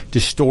by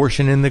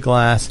distortion in the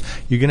glass.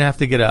 You're going to have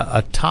to get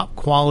a top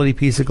quality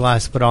piece of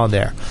glass put on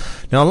there.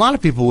 Now, a lot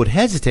of people would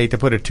hesitate to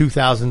put a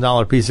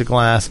 $2,000 piece of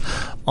glass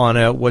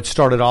on what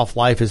started off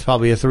life as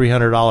probably a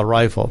 $300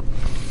 rifle.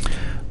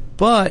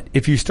 But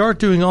if you start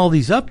doing all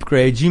these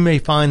upgrades, you may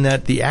find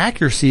that the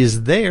accuracy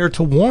is there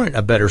to warrant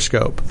a better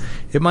scope.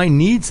 It might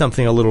need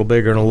something a little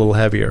bigger and a little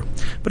heavier.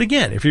 But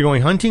again, if you're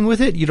going hunting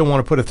with it, you don't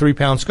want to put a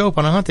 3-pound scope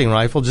on a hunting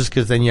rifle just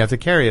because then you have to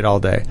carry it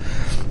all day.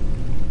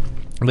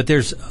 But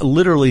there's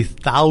literally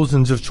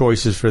thousands of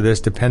choices for this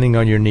depending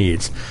on your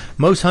needs.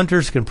 Most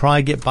hunters can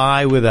probably get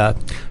by with a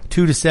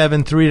 2 to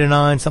 7, 3 to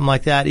 9, something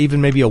like that,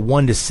 even maybe a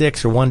 1 to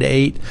 6 or 1 to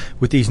 8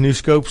 with these new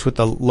scopes with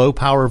the low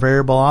power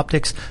variable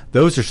optics.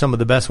 Those are some of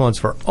the best ones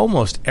for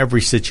almost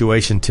every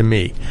situation to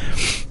me.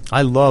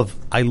 I love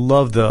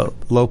the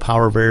low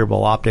power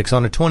variable optics.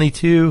 On a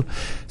 22,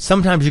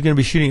 sometimes you're going to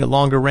be shooting at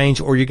longer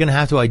range or you're going to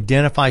have to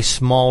identify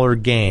smaller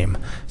game.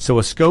 So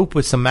a scope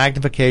with some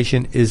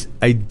magnification is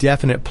a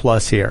definite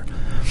plus here.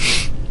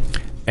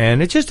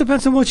 And it just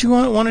depends on what you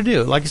want to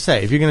do. Like I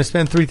say, if you're going to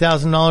spend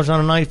 $3,000 on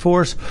a Night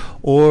Force,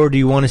 or do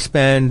you want to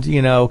spend,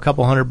 a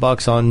couple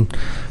 $100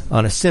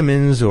 on a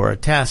Simmons or a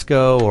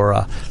Tasco or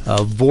a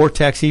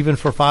Vortex even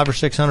for $500 or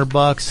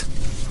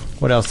 $600?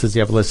 What else does he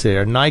have listed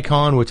here?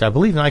 Nikon, which I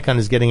believe Nikon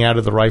is getting out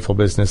of the rifle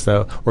business,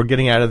 though, or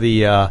getting out of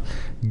the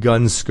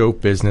gun scope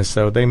business,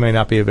 so they may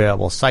not be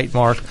available.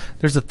 Sightmark.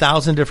 There's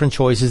 1,000 different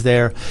choices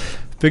there.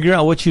 Figure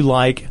out what you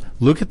like.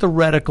 Look at the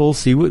reticle.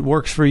 See what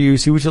works for you.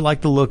 See what you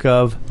like the look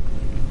of.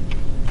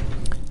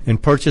 And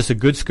purchase a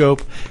good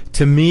scope.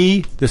 To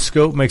me, the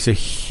scope makes a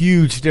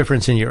huge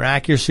difference in your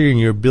accuracy and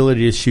your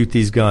ability to shoot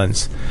these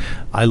guns.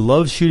 I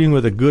love shooting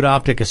with a good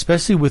optic,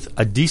 especially with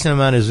a decent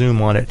amount of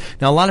zoom on it.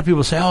 Now, a lot of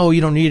people say, oh, you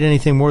don't need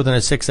anything more than a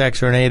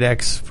 6X or an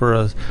 8X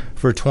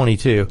for a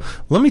 22.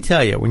 Let me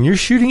tell you, when you're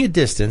shooting at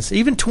distance,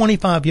 even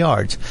 25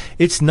 yards,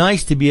 it's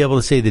nice to be able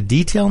to see the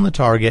detail on the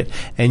target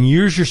and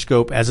use your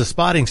scope as a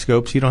spotting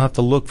scope so you don't have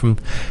to look from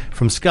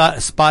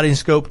spotting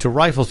scope to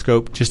rifle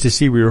scope just to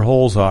see where your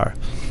holes are.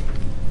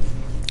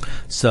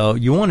 So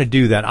you want to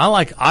do that.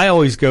 I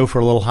always go for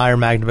a little higher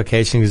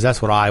magnification because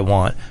that's what I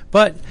want.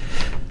 But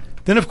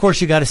then, of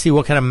course, you got to see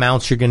what kind of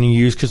mounts you're going to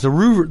use because the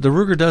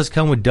Ruger does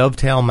come with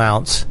dovetail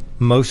mounts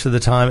most of the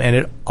time,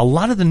 and a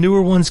lot of the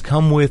newer ones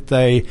come with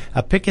a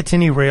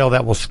Picatinny rail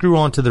that will screw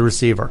onto the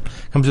receiver.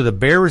 Comes with a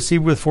bare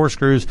receiver with 4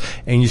 screws,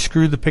 and you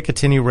screw the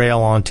Picatinny rail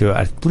onto it.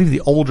 I believe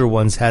the older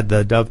ones had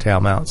the dovetail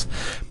mounts.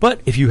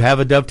 But if you have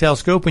a dovetail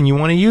scope and you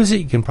want to use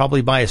it, you can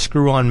probably buy a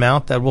screw-on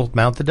mount that will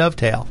mount the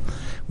dovetail,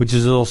 which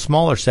is a little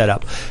smaller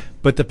setup.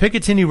 But the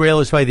Picatinny rail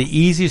is probably the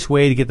easiest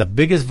way to get the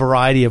biggest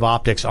variety of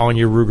optics on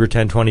your Ruger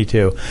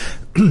 1022.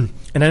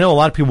 And I know a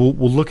lot of people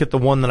will look at the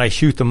one that I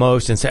shoot the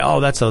most and say, oh,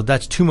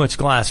 that's too much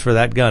glass for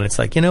that gun. It's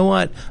like, you know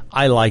what?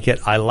 I like it.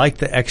 I like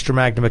the extra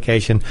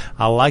magnification.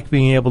 I like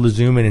being able to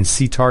zoom in and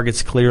see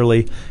targets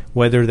clearly,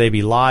 whether they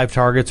be live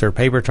targets or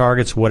paper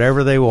targets,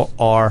 whatever they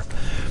are.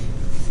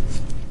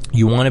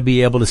 You want to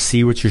be able to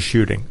see what you're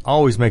shooting.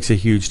 Always makes a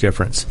huge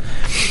difference.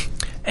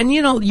 And,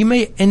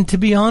 and to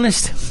be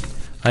honest,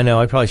 I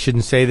know I probably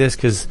shouldn't say this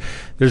because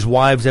there's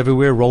wives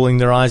everywhere rolling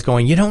their eyes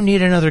going, you don't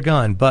need another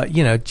gun. But,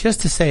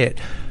 just to say it,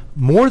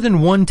 more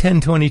than one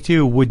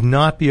 1022 would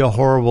not be a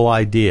horrible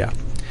idea.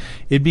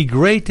 It'd be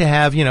great to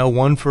have,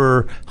 one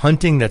for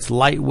hunting that's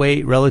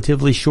lightweight,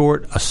 relatively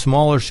short, a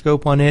smaller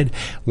scope on it,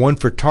 one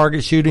for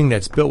target shooting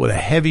that's built with a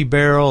heavy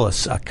barrel, a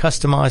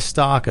customized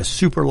stock, a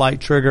super light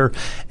trigger,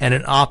 and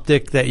an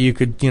optic that you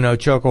could,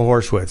 choke a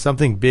horse with.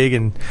 Something big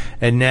and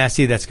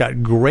nasty that's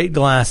got great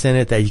glass in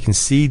it that you can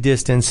see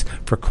distance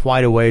for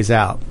quite a ways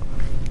out.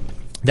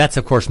 That's,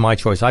 of course, my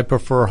choice. I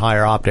prefer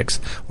higher optics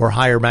or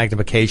higher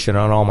magnification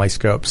on all my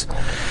scopes.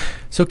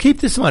 So keep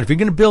this in mind. If you're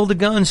going to build a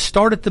gun,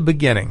 start at the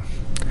beginning.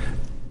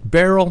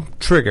 Barrel,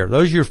 trigger.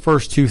 Those are your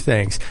first two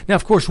things. Now,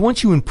 of course,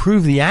 once you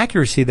improve the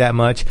accuracy that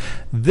much,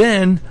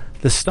 then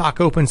the stock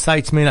open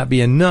sights may not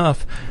be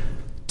enough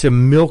to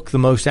milk the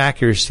most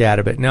accuracy out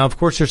of it. Now, of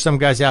course, there's some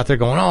guys out there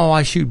going, oh,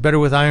 I shoot better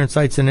with iron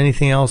sights than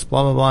anything else,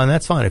 blah, blah, blah, and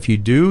that's fine. If you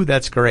do,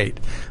 that's great.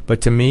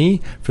 But to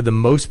me, for the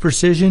most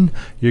precision,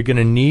 you're going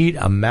to need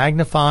a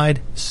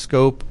magnified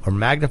scope or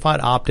magnified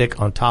optic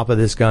on top of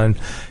this gun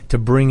to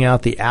bring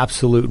out the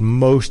absolute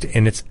most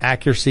in its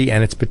accuracy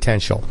and its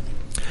potential.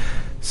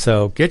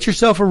 So get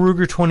yourself a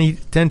Ruger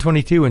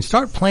 1022 and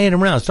start playing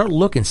around. Start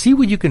looking. See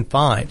what you can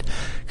find.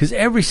 Because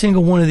every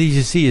single one of these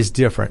you see is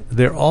different.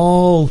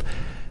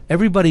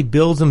 Everybody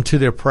builds them to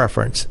their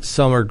preference.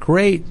 Some are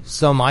great.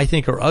 Some I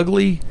think are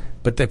ugly,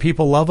 but the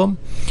people love them.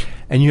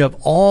 And you have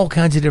all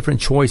kinds of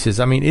different choices.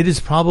 I mean, it is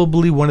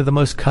probably one of the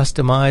most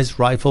customized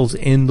rifles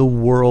in the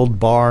world,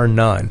 bar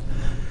none.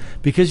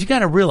 Because you got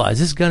to realize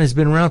this gun has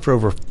been around for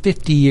over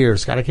 50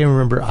 years. God, I can't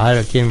remember. I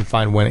can't even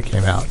find when it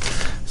came out.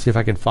 See if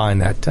I can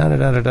find that.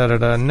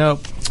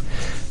 Nope,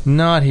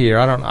 not here.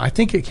 I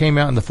think it came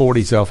out in the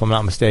 40s, though, if I'm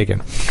not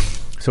mistaken.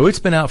 So it's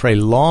been out for a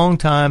long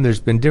time.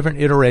 There's been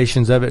different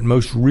iterations of it.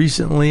 Most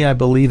recently, I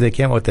believe they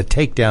came out with the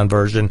takedown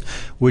version,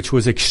 which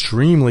was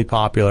extremely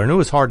popular. And it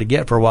was hard to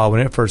get for a while when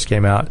it first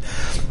came out.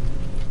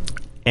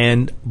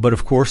 But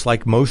of course,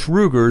 like most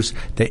Rugers,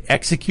 they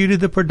executed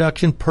the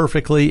production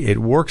perfectly. It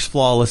works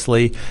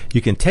flawlessly.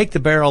 You can take the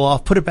barrel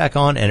off, put it back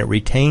on, and it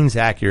retains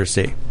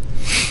accuracy.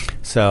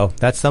 So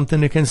that's something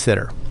to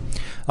consider.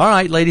 All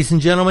right, ladies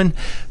and gentlemen,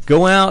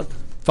 go out,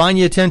 find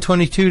you a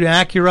 1022 to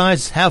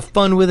Accurize, have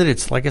fun with it.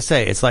 It's like I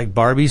say, it's like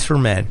Barbies for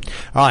men.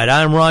 All right,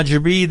 I'm Roger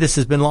B. This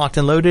has been Locked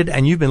and Loaded,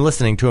 and you've been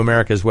listening to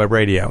America's Web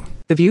Radio.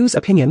 The views,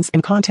 opinions,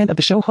 and content of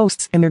the show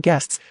hosts and their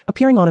guests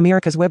appearing on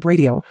America's Web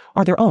Radio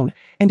are their own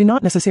and do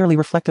not necessarily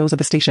reflect those of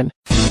the station.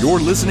 You're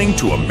listening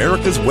to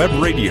America's Web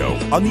Radio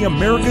on the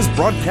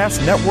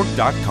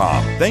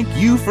AmericasBroadcastNetwork.com. Thank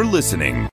you for listening.